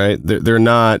seriously, right? They're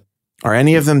not. Are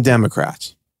any of them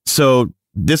Democrats? So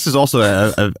this is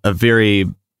also a very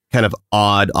kind of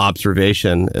odd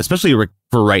observation, especially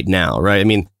for right now, right? I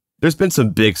mean, there's been some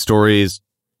big stories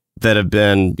that have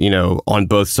been, you know, on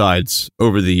both sides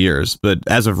over the years. But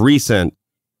as of recent,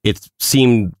 it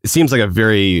seems like a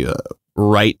very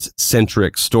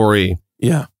right-centric story.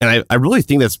 Yeah. And I really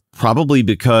think that's probably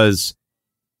because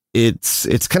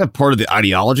it's kind of part of the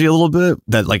ideology a little bit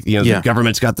that, like, you know, the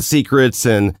government's got the secrets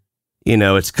and, you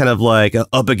know, it's kind of like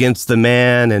up against the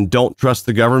man and don't trust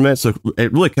the government. So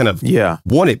it really kind of,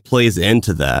 one, it plays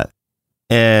into that.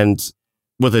 And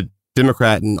with a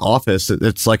Democrat in office,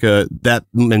 it's like that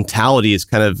mentality is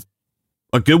kind of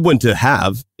a good one to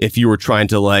have if you were trying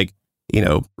to, like, you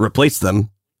know, replace them.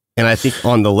 And I think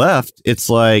on the left, it's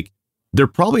like they're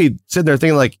probably sitting there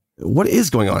thinking, like, what is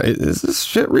going on? Is this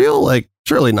shit real? Like,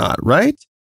 surely not, right?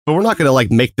 But we're not going to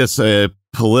like make this a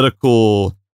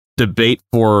political debate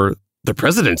for the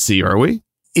presidency, are we?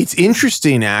 It's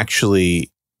interesting,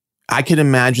 actually. I could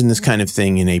imagine this kind of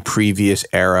thing in a previous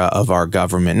era of our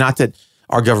government. Not that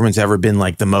our government's ever been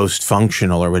like the most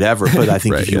functional or whatever, but I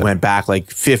think if you went back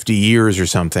like 50 years or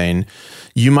something,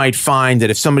 you might find that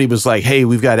if somebody was like, hey,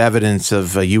 we've got evidence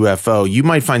of a UFO, you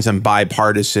might find some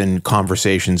bipartisan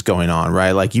conversations going on,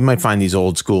 right? Like you might find these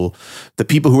old school, the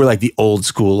people who were like the old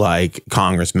school, like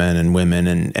congressmen and women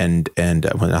and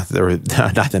well, there were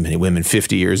not that many women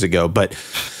 50 years ago, but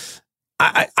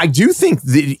I do think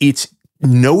that it's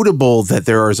notable that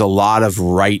there is a lot of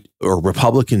right or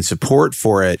Republican support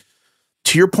for it.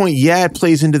 To your point, yeah, it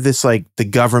plays into this, like the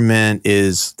government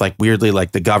is like weirdly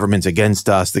like the government's against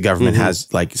us. The government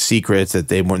has like secrets that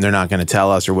they're not going to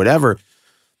tell us or whatever.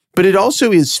 But it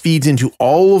also feeds into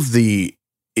all of a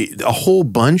whole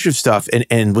bunch of stuff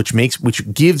and which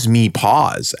gives me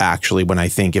pause actually when I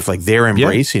think if like they're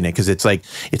embracing it, because it's like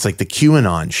the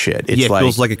QAnon shit. It's it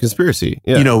feels like a conspiracy.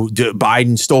 Yeah. You know,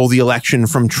 Biden stole the election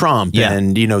from Trump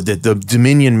and, you know, the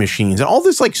Dominion machines and all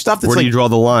this like stuff. That's where do you draw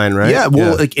the line, right? Yeah.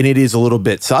 Well, like, and it is a little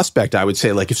bit suspect, I would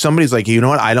say. Like if somebody's like, you know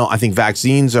what, I think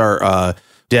vaccines are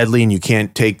deadly and you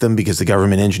can't take them because the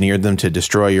government engineered them to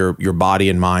destroy your body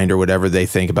and mind or whatever they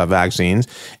think about vaccines.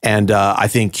 And I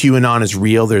think QAnon is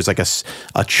real. There's like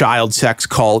a child sex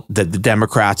cult that the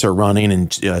Democrats are running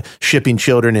and shipping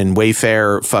children in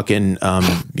Wayfair fucking,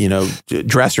 you know,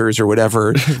 dressers or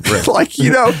whatever. Like,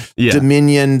 you know,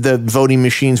 Dominion, the voting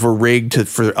machines were rigged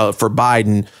for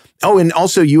Biden. Oh, and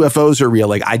also UFOs are real.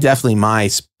 Like my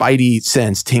spidey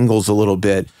sense tingles a little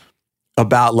bit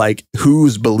about like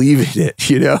who's believing it,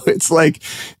 you know? It's like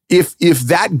if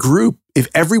that group, if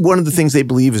every one of the things they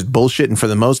believe is bullshit, and for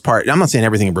the most part, I'm not saying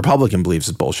everything a Republican believes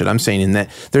is bullshit. I'm saying in that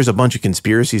there's a bunch of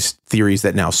conspiracy theories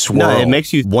that now swirl. No, it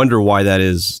makes you wonder why that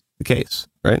is the case,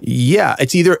 right? Yeah,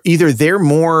 it's either they're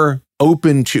more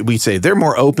open to, they're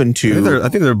more open to. I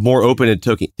think they're more open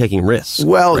to taking risks.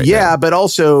 Well, right but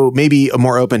also maybe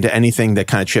more open to anything that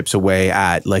kind of chips away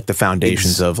at like the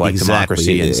foundations of like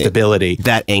democracy and stability.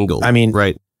 That angle. I mean,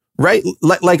 right.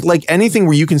 Like anything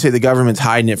where you can say the government's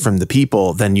hiding it from the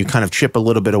people, then you kind of chip a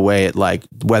little bit away at like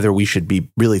whether we should be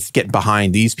really get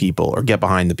behind these people or get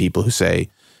behind the people who say,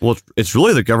 well, it's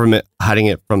really the government hiding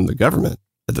it from the government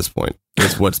at this point.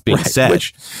 That's what's being said.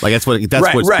 That's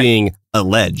what's being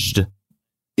alleged.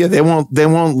 Yeah, they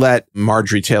won't let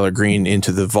Marjorie Taylor Greene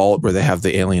into the vault where they have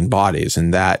the alien bodies,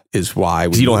 and that is why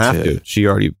you don't have to.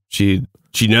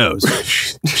 She knows.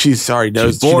 She's sorry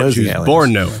knows. She knows the she's aliens.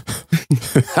 born knowing.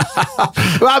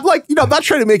 Well, I'm like, I'm not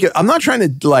trying to make it. I'm not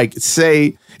trying to like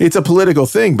say it's a political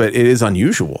thing, but it is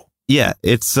unusual. Yeah,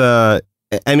 it's. I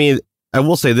mean, I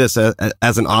will say this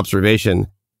as an observation.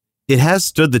 It has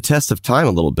stood the test of time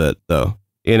a little bit, though.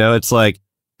 It's like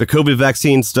the COVID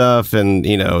vaccine stuff, and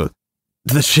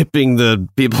the shipping the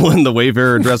people in the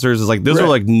Wayfarer dressers is like those are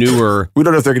like newer. We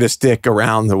don't know if they're going to stick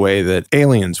around the way that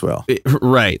aliens will.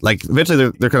 Right. Like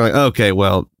eventually they're kind of like, okay,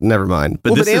 well, never mind.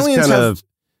 But this is kind of,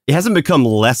 it hasn't become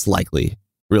less likely,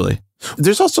 really.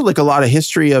 There's also like a lot of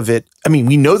history of it. I mean,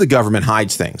 we know the government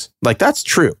hides things. Like that's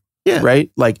true. Yeah.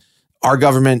 Right. Like our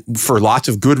government, for lots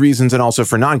of good reasons and also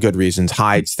for non-good reasons,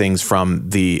 hides things from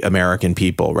the American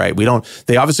people, right?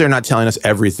 They obviously are not telling us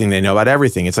everything they know about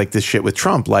everything. It's like this shit with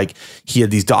Trump. Like he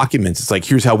had these documents. It's like,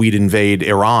 here's how we'd invade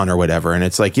Iran or whatever. And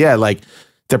it's like, yeah, like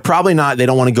they're probably not, they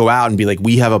don't want to go out and be like,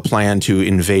 we have a plan to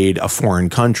invade a foreign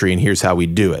country and here's how we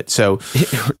do it. So,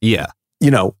 yeah,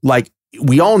 like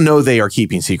we all know they are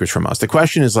keeping secrets from us. The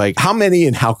question is like, how many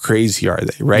and how crazy are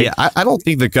they, right? Yeah, I don't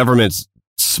think the government's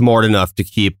smart enough to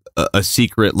keep a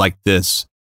secret like this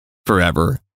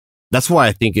forever. That's why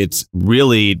I think it's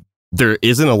really, there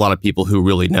isn't a lot of people who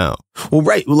really know. Well,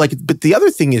 right. Like, but the other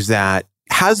thing is that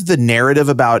has the narrative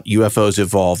about UFOs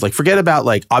evolved? Like, forget about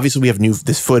like, obviously we have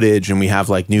this footage and we have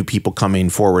like new people coming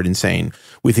forward and saying,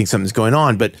 we think something's going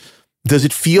on. But does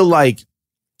it feel like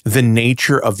the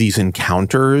nature of these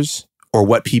encounters or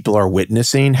what people are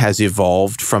witnessing has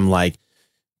evolved from like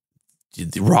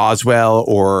Roswell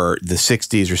or the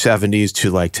 60s or 70s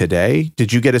to like today?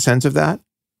 Did you get a sense of that?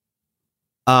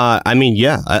 I mean,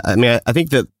 yeah. I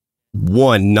think that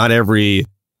not every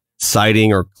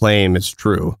sighting or claim is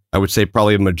true. I would say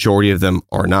probably a majority of them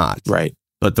are not. Right.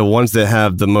 But the ones that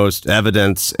have the most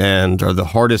evidence and are the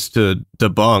hardest to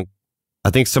debunk, I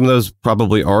think some of those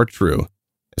probably are true.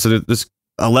 So there's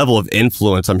a level of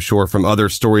influence, I'm sure, from other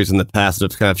stories in the past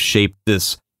that have kind of shaped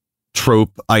this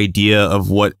trope idea of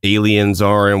what aliens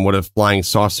are and what a flying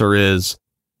saucer is.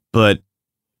 But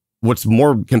what's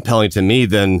more compelling to me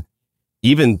than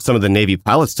even some of the Navy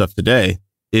pilot stuff today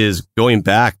is going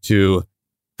back to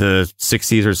the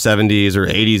 60s or 70s or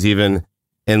 80s even,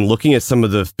 and looking at some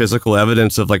of the physical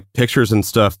evidence of like pictures and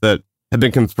stuff that have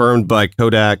been confirmed by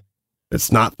Kodak.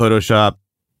 It's not Photoshop.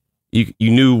 You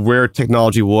knew where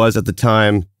technology was at the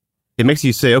time. It makes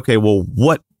you say, okay, well,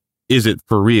 what is it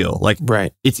for real? Like,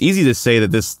 right. It's easy to say that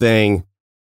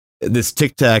this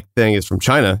Tic Tac thing is from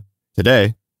China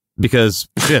today because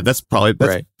that's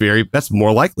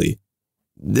more likely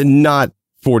than not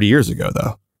 40 years ago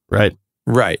though. Right.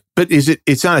 Right. But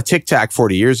it's not a Tic Tac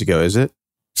 40 years ago, is it?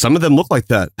 Some of them look like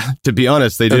that. To be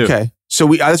honest, they do. Okay. So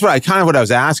that's what I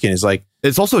was asking is like,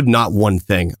 it's also not one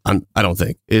thing. I don't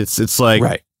think it's like,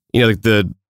 right. Like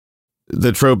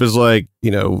the trope is like,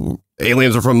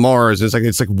 aliens are from Mars.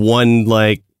 It's like one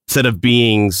like set of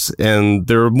beings and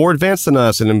they're more advanced than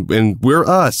us and we're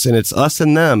us and it's us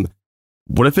and them.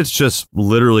 What if it's just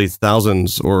literally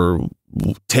thousands or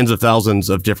tens of thousands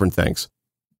of different things?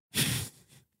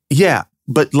 Yeah,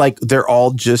 but like they're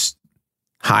all just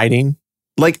hiding.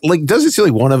 Like does it feel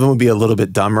like one of them would be a little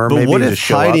bit dumber? But maybe what if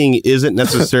hiding isn't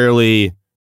necessarily,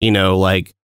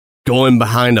 like going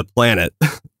behind a planet?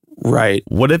 Right.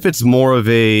 What if it's more of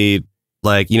a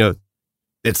like,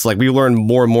 it's like we learn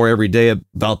more and more every day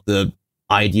about the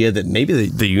idea that maybe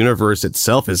the universe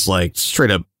itself is like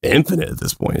straight up infinite at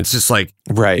this point. It's just like,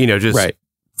 right. Just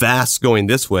vast going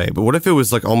this way. But what if it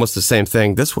was like almost the same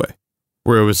thing this way,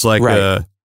 where it was like, right.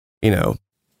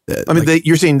 I mean, like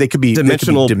you're saying they could be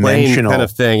dimensional plane kind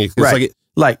of thing. It's right.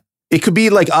 Like it could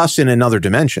be like us in another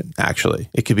dimension. Actually,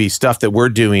 it could be stuff that we're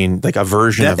doing, like a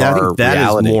version of our reality.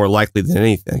 That is more likely than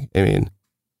anything. I mean,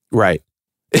 right.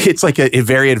 It's like a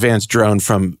very advanced drone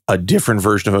from a different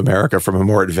version of America, from a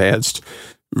more advanced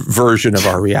version of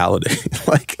our reality.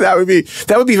 Like that would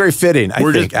be very fitting. I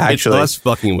think actually, it's us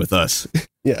fucking with us.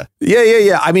 Yeah.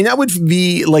 I mean, that would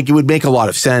be like, it would make a lot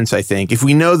of sense. I think if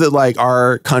we know that like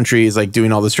our country is like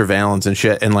doing all the surveillance and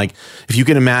shit, and like if you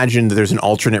can imagine that there's an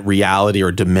alternate reality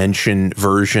or dimension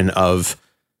version of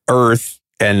Earth,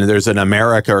 and there's an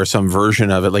America or some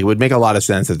version of it, like it would make a lot of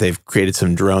sense that they've created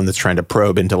some drone that's trying to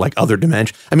probe into like other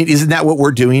dimensions. I mean, isn't that what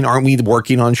we're doing? Aren't we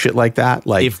working on shit like that?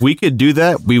 Like if we could do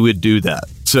that, we would do that.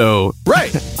 So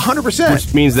right, 100%.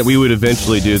 Which means that we would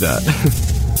eventually do that.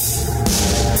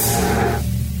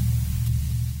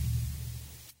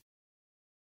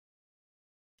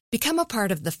 Become a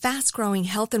part of the fast-growing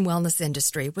health and wellness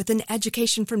industry with an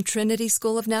education from Trinity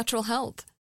School of Natural Health.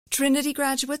 Trinity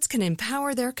graduates can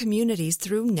empower their communities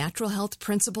through natural health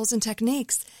principles and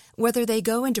techniques, whether they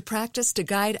go into practice to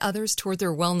guide others toward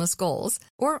their wellness goals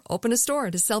or open a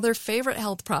store to sell their favorite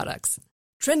health products.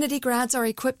 Trinity grads are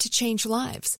equipped to change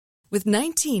lives. With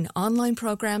 19 online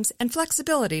programs and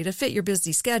flexibility to fit your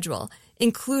busy schedule,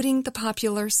 including the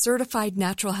popular Certified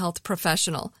Natural Health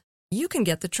Professional, you can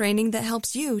get the training that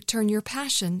helps you turn your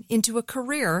passion into a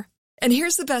career. And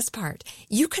here's the best part.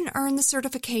 You can earn the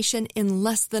certification in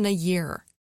less than a year.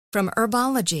 From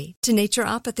herbology to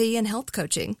naturopathy and health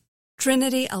coaching,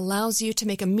 Trinity allows you to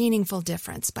make a meaningful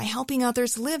difference by helping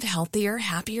others live healthier,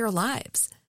 happier lives.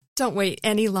 Don't wait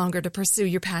any longer to pursue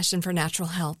your passion for natural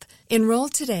health. Enroll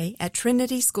today at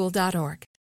trinityschool.org.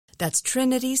 That's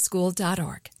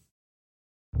trinityschool.org.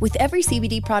 With every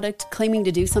CBD product claiming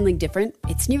to do something different,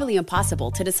 it's nearly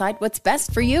impossible to decide what's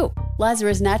best for you.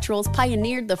 Lazarus Naturals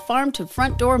pioneered the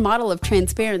farm-to-front-door model of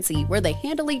transparency, where they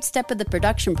handle each step of the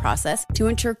production process to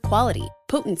ensure quality,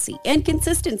 potency, and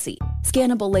consistency.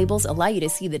 Scannable labels allow you to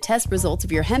see the test results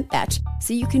of your hemp batch,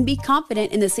 so you can be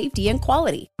confident in the safety and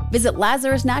quality. Visit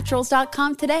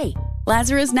LazarusNaturals.com today.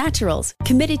 Lazarus Naturals,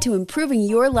 committed to improving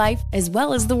your life as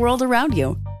well as the world around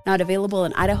you. Not available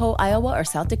in Idaho, Iowa, or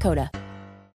South Dakota.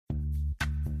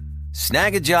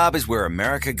 Snag a Job is where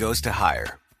America goes to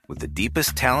hire, with the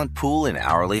deepest talent pool in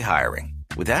hourly hiring.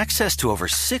 With access to over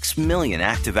 6 million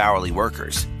active hourly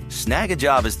workers, Snag a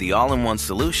Job is the all-in-one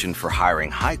solution for hiring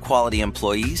high-quality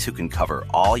employees who can cover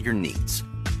all your needs.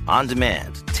 On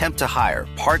demand, temp to hire,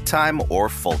 part-time or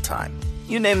full-time.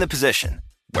 You name the position: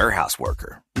 warehouse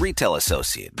worker, retail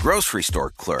associate, grocery store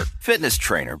clerk, fitness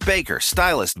trainer, baker,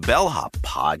 stylist, bellhop,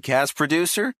 podcast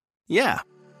producer. Yeah,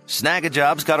 Snag a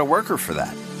Job's got a worker for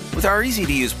that. With our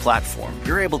easy-to-use platform,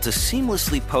 you're able to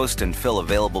seamlessly post and fill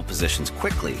available positions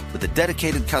quickly with a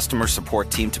dedicated customer support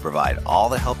team to provide all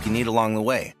the help you need along the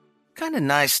way. Kind of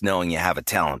nice knowing you have a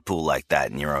talent pool like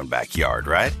that in your own backyard,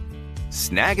 right?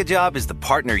 Snag a Job is the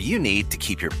partner you need to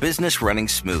keep your business running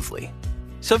smoothly.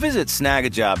 So visit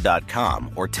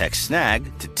snagajob.com or text snag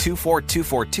to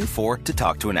 242424 to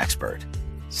talk to an expert.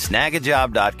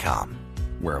 Snagajob.com,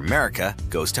 where America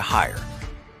goes to hire.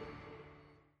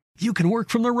 You can work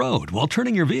from the road while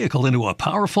turning your vehicle into a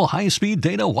powerful high-speed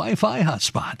data Wi-Fi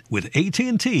hotspot with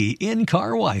AT&T in-car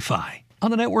Wi-Fi.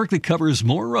 On a network that covers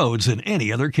more roads than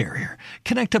any other carrier.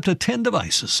 Connect up to 10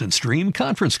 devices and stream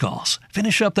conference calls.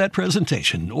 Finish up that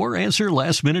presentation or answer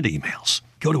last-minute emails.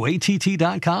 Go to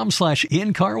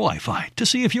att.com/in-car Wi-Fi to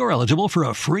see if you're eligible for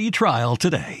a free trial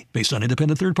today. Based on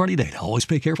independent third-party data, always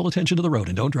pay careful attention to the road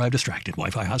and don't drive distracted.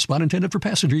 Wi-Fi hotspot intended for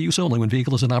passenger use only when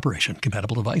vehicle is in operation.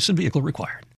 Compatible device and vehicle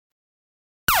required.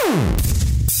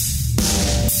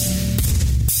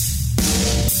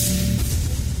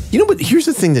 You know, but here's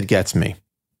the thing that gets me.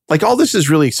 Like, all this is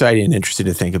really exciting and interesting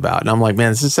to think about. And I'm like,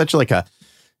 man, this is such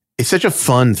it's such a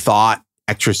fun thought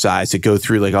exercise to go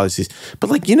through like all these. But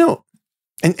like, you know,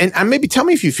 and maybe tell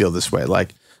me if you feel this way.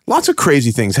 Like, lots of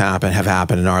crazy things have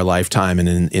happened in our lifetime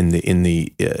and in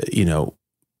the you know,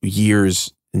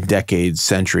 years, decades,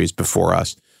 centuries before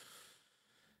us.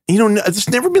 You know, there's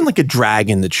never been like a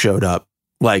dragon that showed up.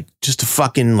 Like, just a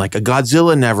fucking, like, a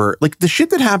Godzilla never, like, the shit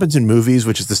that happens in movies,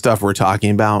 which is the stuff we're talking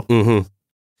about, it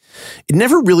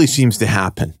never really seems to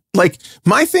happen. Like,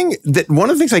 my thing, that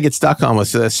one of the things I get stuck on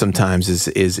with this sometimes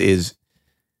is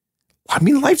I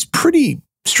mean, life's pretty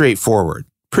straightforward,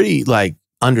 pretty, like,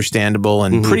 understandable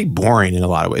and pretty boring in a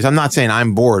lot of ways. I'm not saying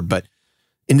I'm bored, but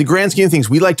in the grand scheme of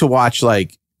things, we like to watch,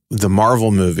 like, the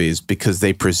Marvel movies because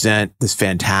they present this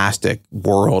fantastic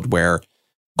world where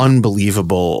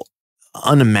unbelievable,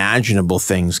 unimaginable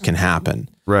things can happen.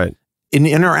 Right.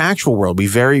 In our actual world, we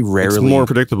very rarely... It's more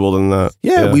predictable than that.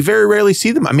 Yeah, we very rarely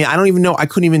see them. I mean, I don't even know. I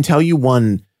couldn't even tell you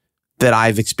one that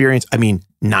I've experienced. I mean,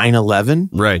 9/11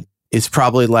 right. is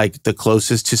probably like the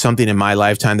closest to something in my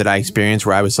lifetime that I experienced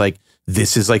where I was like,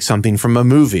 this is like something from a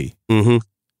movie.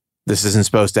 This isn't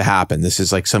supposed to happen. This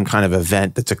is like some kind of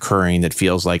event that's occurring that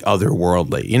feels like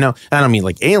otherworldly. You know, I don't mean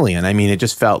like alien. I mean, it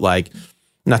just felt like...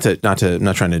 I'm not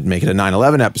trying to make it a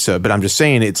 9/11 episode, but I'm just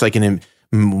saying it's like an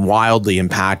wildly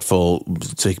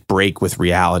impactful like break with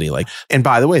reality. Like, and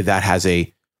by the way, that has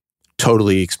a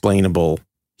totally explainable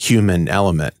human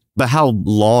element. But how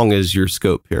long is your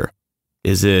scope here?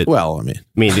 Is it? Well, I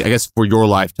mean, I guess for your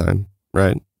lifetime,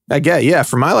 right? I get, yeah,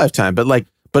 for my lifetime, but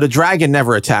a dragon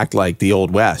never attacked like the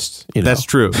Old West. You know? That's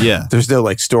true. Yeah, there's no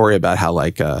like story about how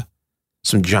like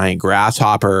some giant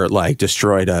grasshopper like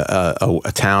destroyed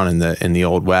a town in the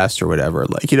Old West or whatever,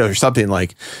 like, you know, or something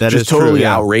like that just totally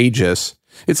outrageous.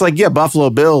 It's like, yeah,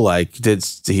 Buffalo Bill like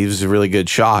he was a really good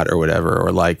shot or whatever,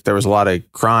 or like there was a lot of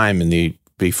crime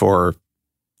before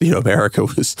America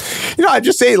was, I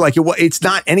just say like it's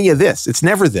not any of this. It's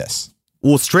never this.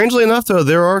 Well, strangely enough, though,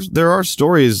 there are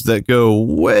stories that go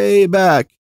way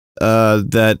back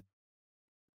that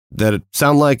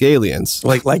sound like aliens,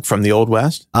 like from the Old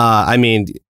West. I mean,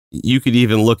 you could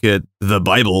even look at the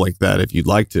Bible like that if you'd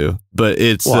like to, but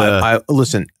it's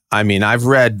listen. I mean, I've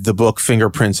read the book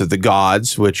Fingerprints of the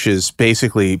Gods, which is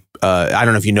basically, I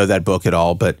don't know if you know that book at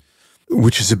all, but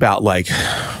which is about like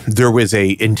there was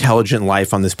a intelligent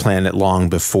life on this planet long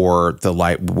before the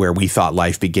light where we thought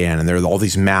life began. And there are all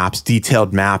these maps,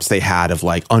 detailed maps they had of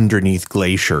like underneath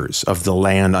glaciers, of the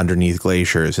land underneath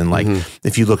glaciers. And like,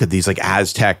 if you look at these like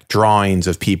Aztec drawings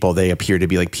of people, they appear to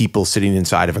be like people sitting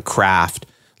inside of a craft.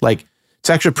 Like, it's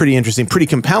actually pretty interesting, pretty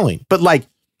compelling, but like,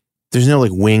 there's no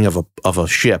like wing of a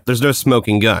ship. There's no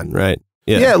smoking gun, right?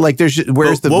 Yeah, like there's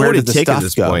where did the take stuff at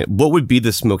this go? point? What would be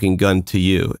the smoking gun to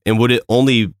you, and would it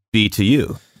only be to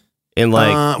you? And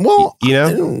like,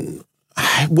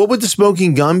 what would the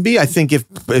smoking gun be? I think if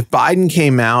Biden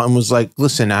came out and was like,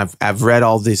 "Listen, I've read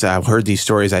all these, I've heard these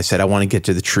stories. I said I want to get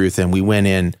to the truth," and we went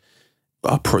in.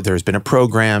 There's been a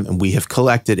program, and we have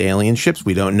collected alien ships.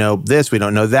 We don't know this, we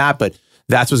don't know that, but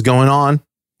that's what's going on.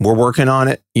 We're working on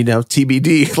it,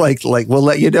 TBD. Like we'll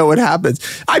let you know what happens.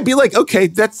 I'd be like, okay,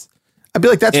 that's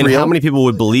and real. How many people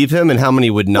would believe him, and how many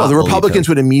would not? Well, the Republicans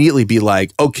would immediately be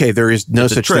like, okay, there is no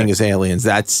such thing as aliens.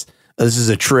 This is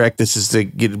a trick. This is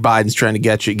Biden's trying to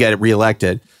get it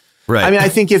reelected. Right. I mean, I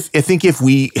think if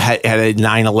we had a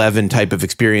 9/11 type of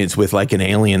experience with like an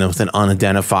alien with an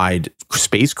unidentified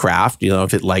spacecraft,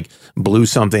 if it like blew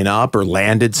something up or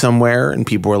landed somewhere and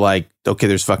people were like, okay,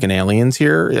 there's fucking aliens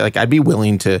here. Like, I'd be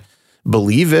willing to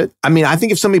believe it. I mean, I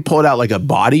think if somebody pulled out like a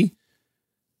body,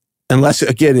 unless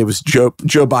again, it was Joe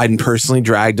Biden personally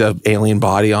dragged an alien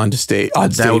body on stage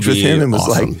with him and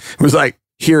was like,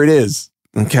 here it is.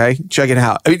 Okay, check it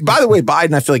out. I mean, by the way,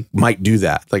 Biden, I feel like might do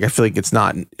that. Like, I feel like it's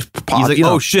not. He's like,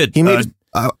 oh shit,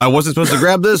 I wasn't supposed to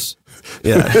grab this.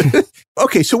 Yeah.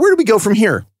 Okay, so where do we go from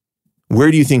here?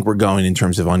 Where do you think we're going in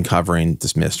terms of uncovering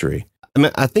this mystery? I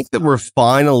mean, I think that we're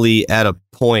finally at a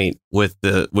point with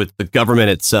the government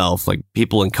itself, like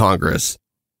people in Congress,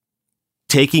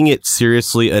 taking it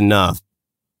seriously enough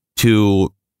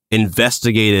to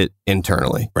investigate it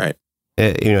internally. Right.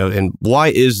 And why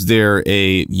is there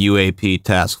a UAP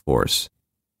task force?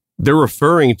 They're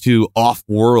referring to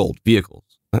off-world vehicles.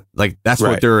 Like, that's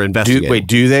what they're investigating.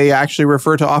 Do they actually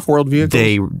refer to off-world vehicles?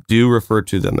 They do refer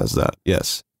to them as that.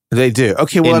 Yes. They do.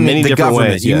 Okay, well, in many the different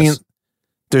government. ways, you yes. mean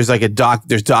there's like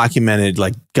there's documented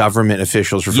like government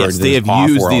officials referring to this they have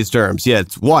used these terms. Yeah,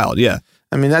 it's wild. Yeah.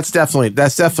 I mean, that's definitely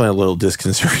a little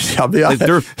disconcerting. I'll be honest. Like,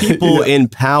 there are people in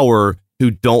power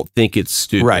who don't think it's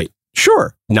stupid. Right.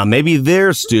 Sure. Now, maybe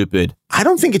they're stupid. I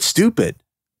don't think it's stupid.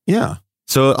 Yeah.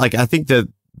 So, like, I think that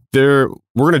we're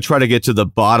going to try to get to the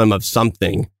bottom of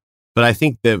something, but I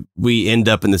think that we end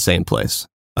up in the same place.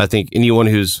 I think anyone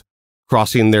who's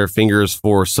crossing their fingers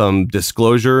for some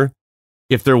disclosure,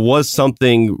 if there was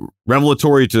something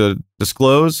revelatory to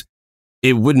disclose,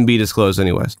 it wouldn't be disclosed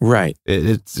anyways. Right.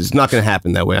 It's not going to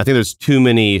happen that way. I think there's too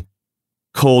many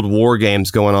Cold War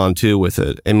games going on too with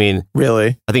it. I mean,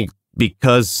 really, I think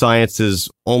because sciences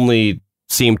only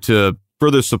seem to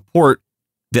further support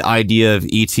the idea of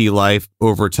ET life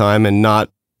over time and not,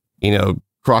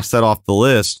 cross that off the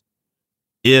list.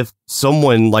 If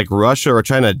someone like Russia or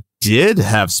China did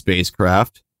have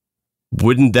spacecraft,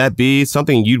 wouldn't that be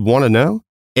something you'd want to know?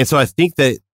 And so I think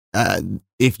that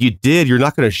if you did, you're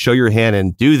not going to show your hand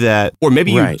and do that. Or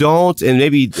maybe you don't. And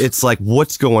maybe it's like,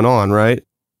 what's going on, right?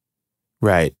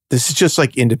 Right. This is just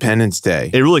like Independence Day.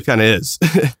 It really kind of is.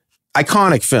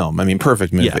 Iconic film. I mean,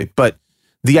 perfect movie. Yeah. But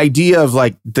the idea of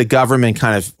like the government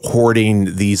kind of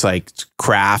hoarding these like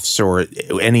crafts or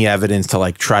any evidence to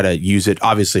like try to use it,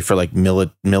 obviously for like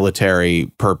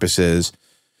military purposes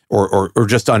or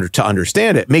just to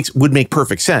understand it would make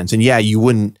perfect sense. And yeah, you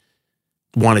wouldn't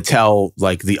want to tell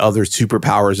like the other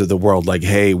superpowers of the world, like,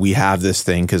 hey, we have this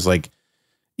thing because like,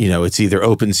 it's either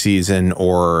open season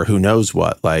or who knows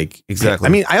what. Like, exactly.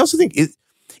 I mean, I also think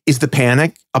is the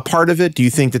panic a part of it? Do you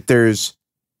think that there's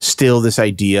still this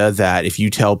idea that if you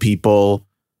tell people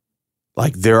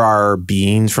like there are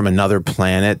beings from another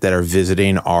planet that are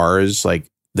visiting ours, like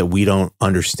that we don't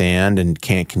understand and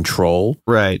can't control?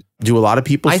 Right. Do a lot of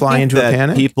people fly into a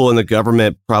panic? People in the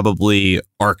government probably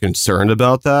are concerned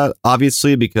about that,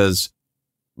 obviously, because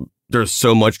there's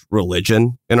so much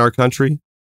religion in our country.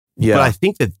 Yeah. But I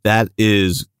think that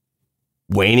is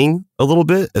waning a little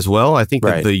bit as well. I think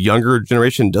that the younger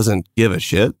generation doesn't give a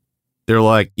shit. They're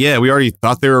like, yeah, we already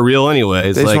thought they were real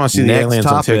anyways. They just like, want to see the aliens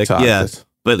on TikTok. Yeah.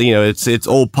 But, it's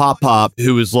old Pop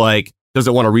who was like,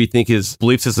 doesn't want to rethink his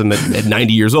belief system at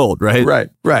 90 years old, right?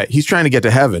 Right. He's trying to get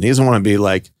to heaven. He doesn't want to be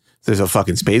like, there's a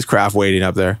fucking spacecraft waiting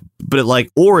up there. But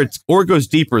it goes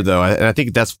deeper though, and I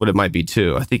think that's what it might be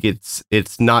too. I think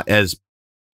it's not as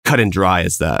cut and dry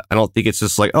as that. I don't think it's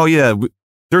just like, oh yeah,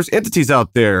 there's entities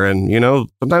out there, and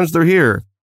sometimes they're here.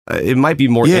 It might be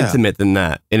more intimate than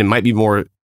that, and it might be more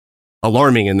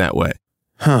alarming in that way.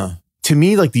 Huh. To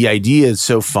me, like, the idea is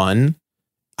so fun.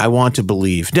 I want to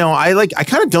believe. No, I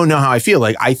kind of don't know how I feel.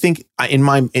 Like, I think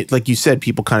like you said,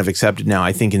 people kind of accept it now.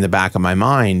 I think in the back of my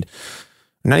mind,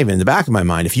 not even in the back of my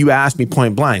mind, if you asked me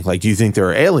point blank, like, do you think there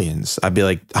are aliens? I'd be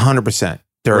like 100%.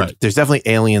 There's definitely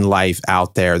alien life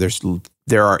out there.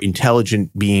 There are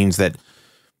intelligent beings that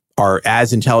are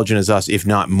as intelligent as us, if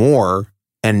not more,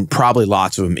 and probably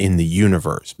lots of them in the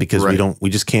universe, because we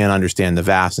just can't understand the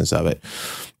vastness of it.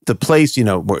 The place,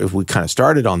 where if we kind of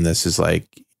started on this, is like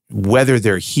whether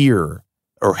they're here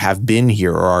or have been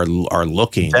here or are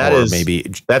looking, that's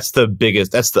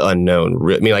the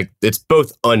unknown. I mean, like, it's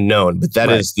both unknown, but that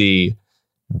is the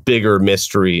bigger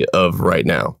mystery of right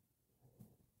now.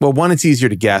 Well, one it's easier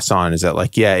to guess on is that,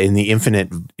 like, in the infinite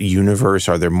universe,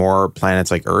 are there more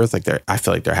planets like Earth? Like, I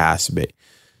feel like there has to be.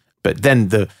 But then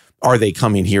are they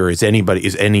coming here? Is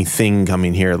anything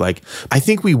coming here? Like, I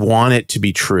think we want it to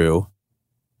be true.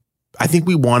 I think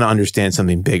we want to understand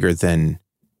something bigger than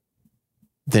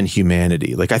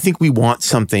humanity. Like, I think we want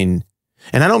something,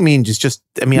 and I don't mean I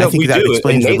think that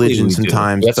explains religion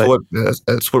sometimes.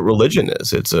 That's what religion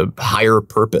is. It's a higher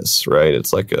purpose, right?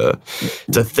 It's like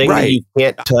it's a thing that you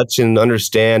can't touch and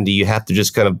understand. You have to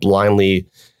just kind of blindly,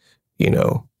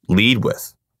 lead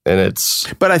with. And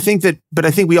but I think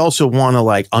we also want to,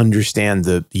 like, understand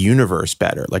the universe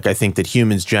better. Like, I think that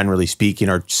humans, generally speaking,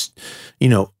 are just,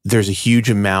 there's a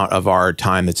huge amount of our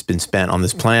time that's been spent on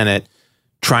this planet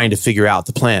trying to figure out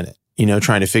the planet,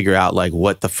 trying to figure out, like,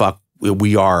 what the fuck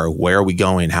we are, where are we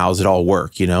going, how does it all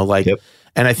work, and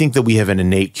I think that we have an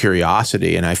innate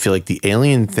curiosity. And I feel like the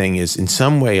alien thing is in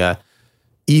some way,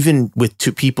 even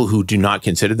to people who do not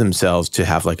consider themselves to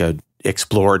have like a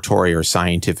exploratory or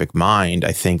scientific mind,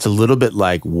 I think it's a little bit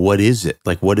like, what is it?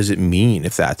 Like, what does it mean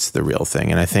if that's the real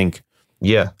thing? And I think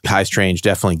High Strange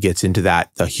definitely gets into that,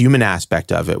 the human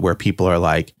aspect of it, where people are,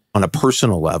 like, on a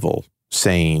personal level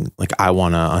saying, like, I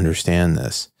want to understand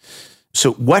this.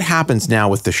 So what happens now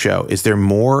with the show? Is there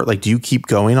more? Like, do you keep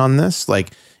going on this?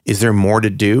 Like, is there more to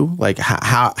do? Like,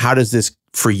 how does this,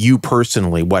 for you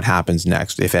personally, what happens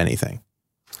next, if anything?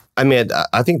 I mean,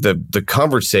 I think the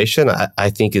conversation, I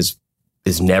think, is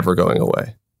never going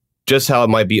away. Just how it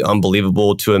might be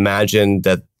unbelievable to imagine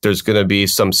that there's going to be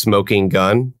some smoking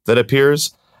gun that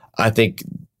appears, I think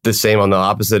the same on the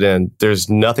opposite end. There's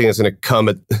nothing that's going to come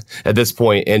at this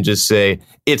point and just say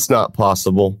it's not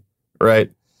possible,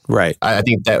 right? Right. I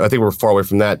think we're far away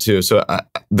from that too. So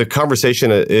the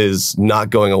conversation is not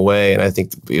going away, and I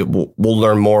think we'll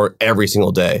learn more every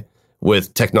single day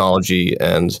with technology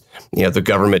and the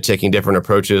government taking different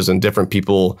approaches and different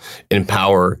people in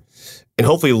power. And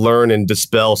hopefully learn and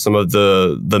dispel some of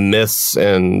the myths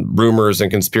and rumors and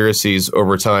conspiracies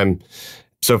over time.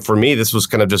 So for me, this was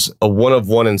kind of just a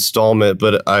one-of-one installment,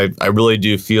 but I really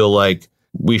do feel like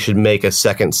we should make a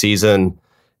second season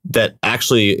that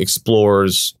actually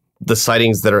explores the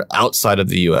sightings that are outside of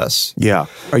the U.S. Yeah.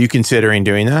 Are you considering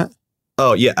doing that?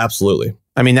 Oh, yeah, absolutely.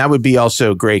 I mean, that would be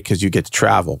also great because you get to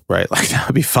travel, right? Like, that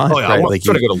would be fun. Oh, yeah, right? I'm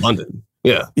trying to go to London.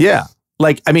 Yeah. Yeah.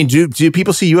 Like, I mean, do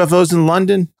people see UFOs in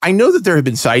London? I know that there have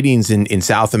been sightings in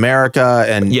South America,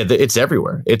 and it's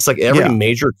everywhere. It's like every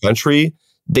major country,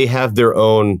 they have their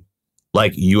own,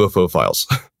 like, UFO files.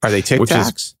 Are they Tic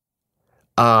Tacs?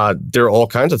 There are all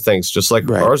kinds of things, just like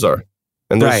ours are,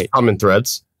 and there's common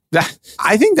threads.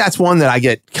 I think that's one that I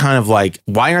get kind of like,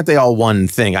 why aren't they all one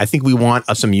thing? I think we want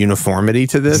some uniformity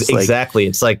to this. Exactly.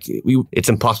 It's like it's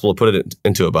impossible to put it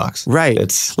into a box. Right.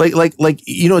 It's like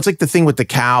it's like the thing with the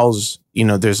cows.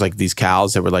 There's like these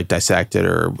cows that were like dissected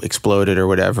or exploded or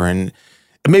whatever, and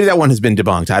maybe that one has been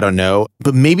debunked. I don't know,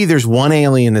 but maybe there's one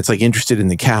alien that's like interested in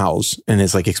the cows and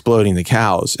is like exploding the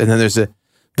cows, and then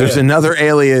there's another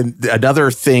alien, another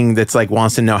thing that's like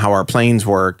wants to know how our planes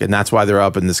work, and that's why they're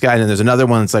up in the sky. And then there's another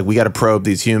one that's like, we got to probe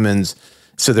these humans,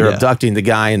 so they're abducting the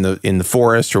guy in the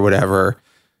forest or whatever.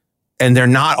 And they're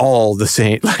not all the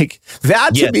same. Like,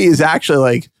 that to me is actually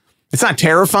like, it's not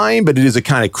terrifying, but it is a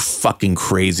kind of fucking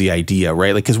crazy idea,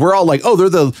 right? Like, because we're all like, oh, they're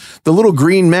the little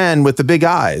green men with the big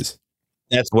eyes.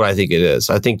 That's what I think it is.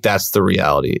 I think that's the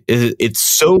reality. It's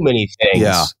so many things.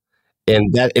 Yeah.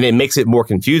 And it makes it more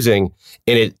confusing,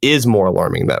 and it is more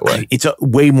alarming that way. It's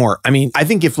way more. I mean, I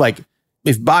think if, like,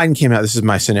 if Biden came out, this is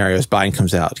my scenario, as Biden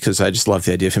comes out, because I just love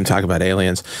the idea of him talking about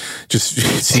aliens. Just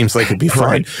it seems like it'd be fun.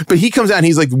 Right. But he comes out and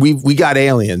he's like, we got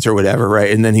aliens or whatever,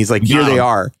 right? And then he's like, here they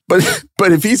are. But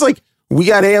if he's like, we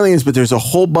got aliens, but there's a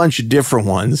whole bunch of different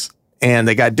ones. And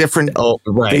they got different,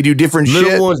 they do different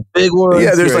little shit. Ones, big ones.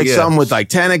 Yeah, there's like some with like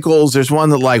tentacles. There's one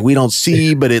that like we don't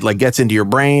see, but it like gets into your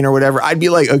brain or whatever. I'd be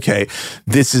like, okay,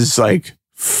 this is like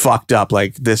fucked up.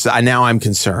 Like this, now I'm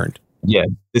concerned. Yeah,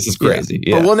 this is crazy.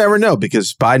 Yeah. But we'll never know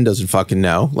because Biden doesn't fucking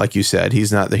know. Like you said,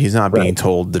 he's not being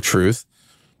told the truth.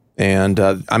 And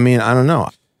I mean, I don't know.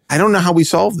 I don't know how we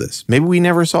solve this. Maybe we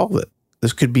never solve it.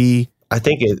 This could be. I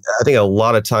think a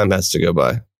lot of time has to go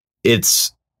by.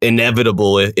 It's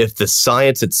inevitable if the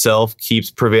science itself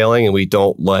keeps prevailing and we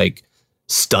don't like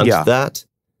stunt that,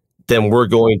 then we're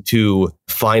going to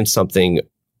find something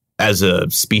as a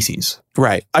species.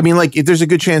 Right. I mean, like, there's a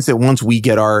good chance that once we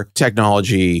get our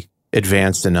technology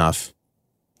advanced enough,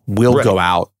 we'll go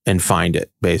out and find it,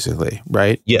 basically.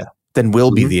 Right. Yeah. Then we'll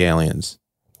be the aliens.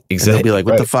 Exactly. And they'll be like,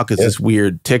 what the fuck is this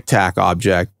weird Tic Tac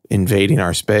object invading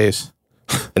our space?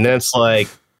 And then it's like,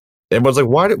 everyone's like,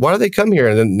 why do they come here?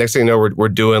 And then next thing you know, we're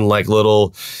doing like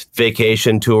little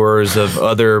vacation tours of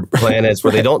other planets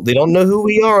where they don't know who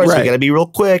we are. So we got to be real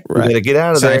quick. We got to get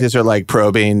out of there. Scientists are like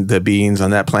probing the beings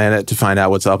on that planet to find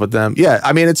out what's up with them. Yeah,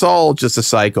 I mean, it's all just a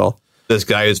cycle. This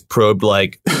guy has probed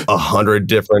like 100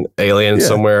 different aliens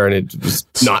somewhere, and it was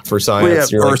not for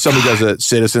science. Or somebody does a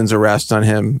citizen's arrest on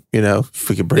him. You know, if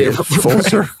we could bring it full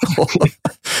circle.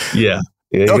 Yeah.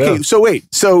 Okay. So wait.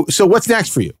 So what's next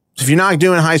for you? If you're not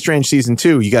doing High Strange season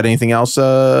 2, you got anything else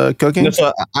cooking? No,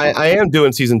 so I am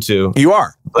doing season 2. You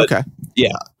are? Okay.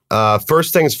 Yeah.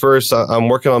 First things first, I'm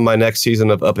working on my next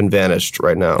season of Up and Vanished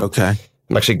right now. Okay.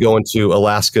 I'm actually going to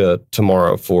Alaska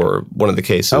tomorrow for one of the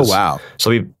cases. Oh, wow.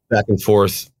 So I'll be back and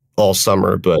forth all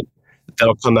summer, but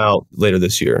that'll come out later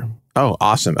this year. Oh,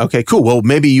 awesome. Okay, cool. Well,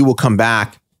 maybe you will come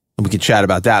back and we can chat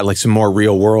about that, like some more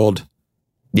real world.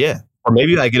 Yeah. Or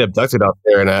maybe I get abducted out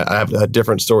there and I have a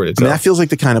different story to tell. I mean, that feels like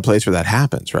the kind of place where that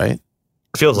happens, right?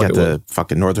 It feels like the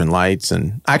fucking Northern Lights.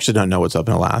 And I actually don't know what's up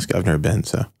in Alaska. I've never been,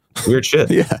 so. Weird shit.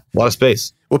 Yeah. A lot of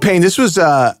space. Well, Payne, this was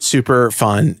super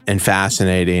fun and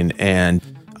fascinating. And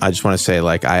I just want to say,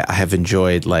 like, I have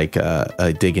enjoyed, like,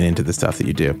 digging into the stuff that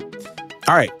you do.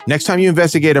 All right. Next time you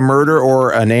investigate a murder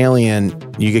or an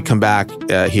alien, you could come back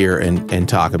here and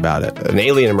talk about it. An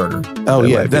alien murder. Oh,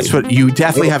 yeah. That's what you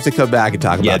definitely have to come back and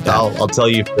talk about that. I'll tell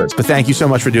you first. But thank you so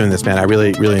much for doing this, man. I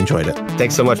really, really enjoyed it.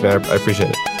 Thanks so much, man. I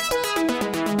appreciate it.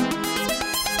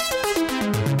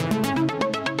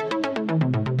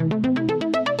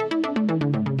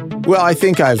 Well, I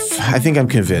think I'm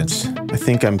convinced. I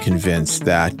think I'm convinced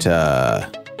that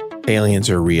aliens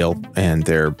are real and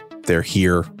they're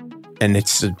here. And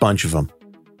it's a bunch of them,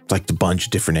 like a bunch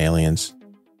of different aliens.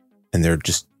 And they're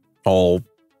just all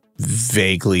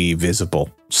vaguely visible,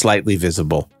 slightly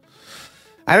visible.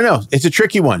 I don't know. It's a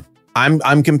tricky one.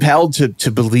 I'm compelled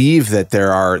to believe that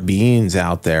there are beings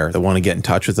out there that want to get in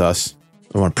touch with us.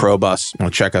 They want to probe us,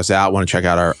 want to check us out, want to check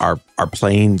out our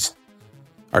planes,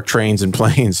 our trains and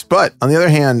planes. But on the other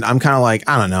hand, I'm kind of like,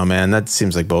 I don't know, man, that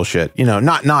seems like bullshit. You know,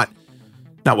 not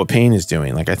what Payne is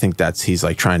doing. Like, I think he's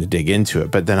like trying to dig into it.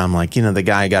 But then I'm like, the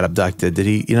guy got abducted. Did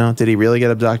he really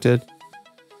get abducted?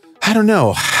 I don't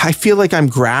know. I feel like I'm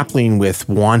grappling with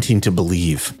wanting to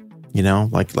believe,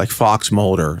 like Fox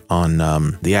Mulder on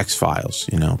The X-Files,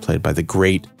 played by the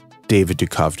great David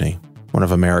Duchovny, one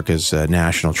of America's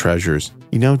national treasures.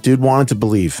 Dude wanted to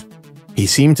believe. He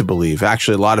seemed to believe.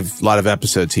 Actually, a lot of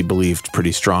episodes he believed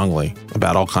pretty strongly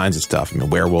about all kinds of stuff. I mean,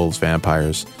 werewolves,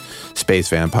 vampires,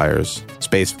 space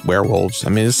werewolves. I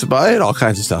mean, it's about all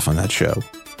kinds of stuff on that show.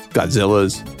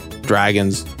 Godzillas,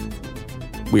 dragons,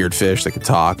 weird fish that could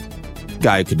talk,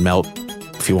 guy who could melt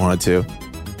if he wanted to,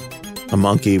 a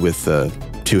monkey with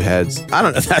 2 heads. I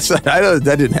don't know.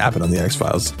 That didn't happen on the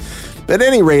X-Files. But at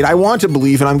any rate, I want to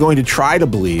believe, and I'm going to try to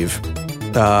believe.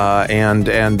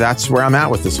 And that's where I'm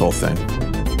at with this whole thing.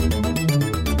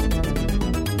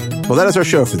 Well, that is our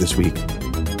show for this week.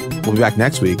 We'll be back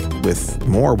next week with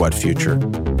more What Future.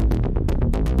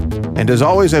 And as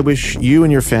always, I wish you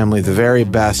and your family the very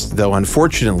best, though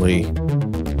unfortunately,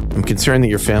 I'm concerned that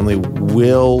your family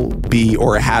will be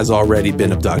or has already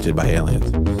been abducted by aliens.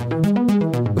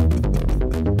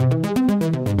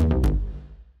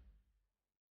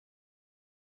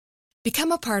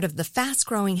 Become a part of the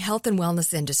fast-growing health and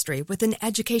wellness industry with an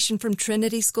education from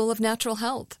Trinity School of Natural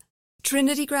Health.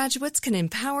 Trinity graduates can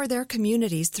empower their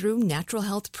communities through natural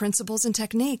health principles and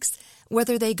techniques,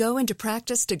 whether they go into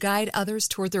practice to guide others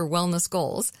toward their wellness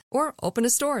goals or open a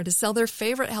store to sell their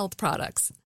favorite health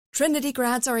products. Trinity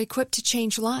grads are equipped to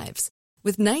change lives.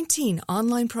 With 19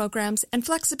 online programs and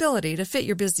flexibility to fit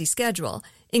your busy schedule,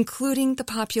 including the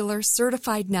popular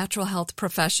Certified Natural Health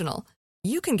Professional,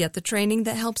 you can get the training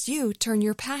that helps you turn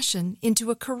your passion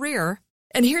into a career.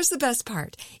 And here's the best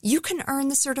part. You can earn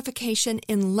the certification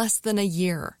in less than a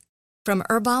year. From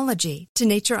herbology to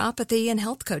naturopathy and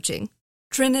health coaching,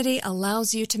 Trinity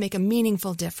allows you to make a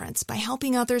meaningful difference by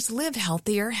helping others live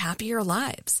healthier, happier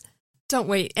lives. Don't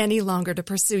wait any longer to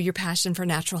pursue your passion for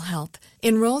natural health.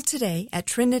 Enroll today at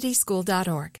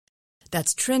trinityschool.org.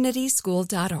 That's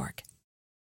trinityschool.org.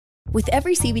 With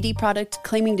every CBD product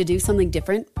claiming to do something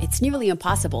different, it's nearly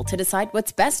impossible to decide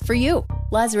what's best for you.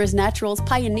 Lazarus Naturals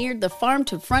pioneered the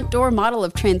farm-to-front-door model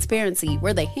of transparency,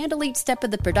 where they handle each step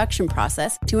of the production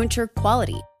process to ensure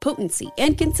quality, potency,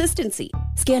 and consistency.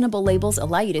 Scannable labels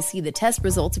allow you to see the test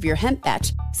results of your hemp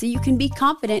batch, so you can be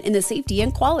confident in the safety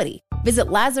and quality. Visit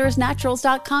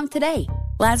LazarusNaturals.com today.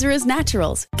 Lazarus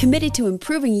Naturals, committed to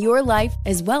improving your life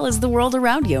as well as the world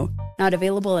around you. Not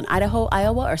available in Idaho,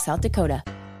 Iowa, or South Dakota.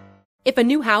 If a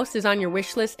new house is on your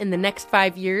wish list in the next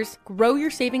 5 years, grow your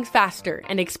savings faster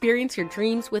and experience your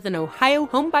dreams with an Ohio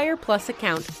Homebuyer Plus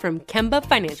account from Kemba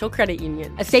Financial Credit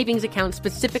Union. A savings account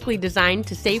specifically designed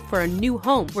to save for a new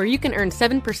home, where you can earn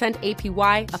 7%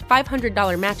 APY, a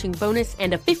 $500 matching bonus,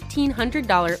 and a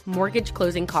 $1,500 mortgage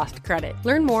closing cost credit.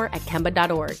 Learn more at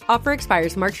Kemba.org. Offer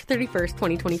expires March 31st,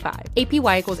 2025.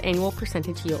 APY equals annual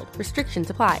percentage yield. Restrictions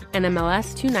apply.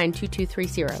 NMLS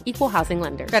 292230. Equal housing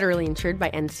lender. Federally insured by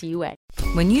NCUA.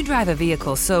 When you drive a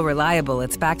vehicle so reliable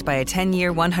it's backed by a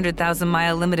 10-year,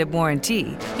 100,000-mile limited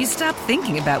warranty, you stop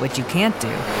thinking about what you can't do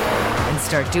and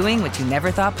start doing what you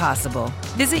never thought possible.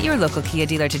 Visit your local Kia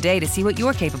dealer today to see what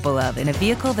you're capable of in a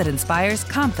vehicle that inspires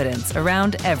confidence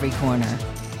around every corner.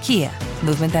 Kia,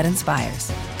 movement that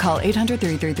inspires. Call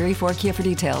 800-333-4KIA for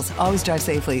details. Always drive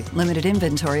safely. Limited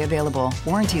inventory available.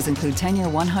 Warranties include 10-year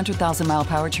 100,000-mile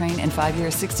powertrain and 5-year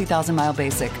 60,000-mile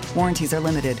basic. Warranties are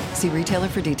limited. See retailer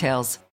for details.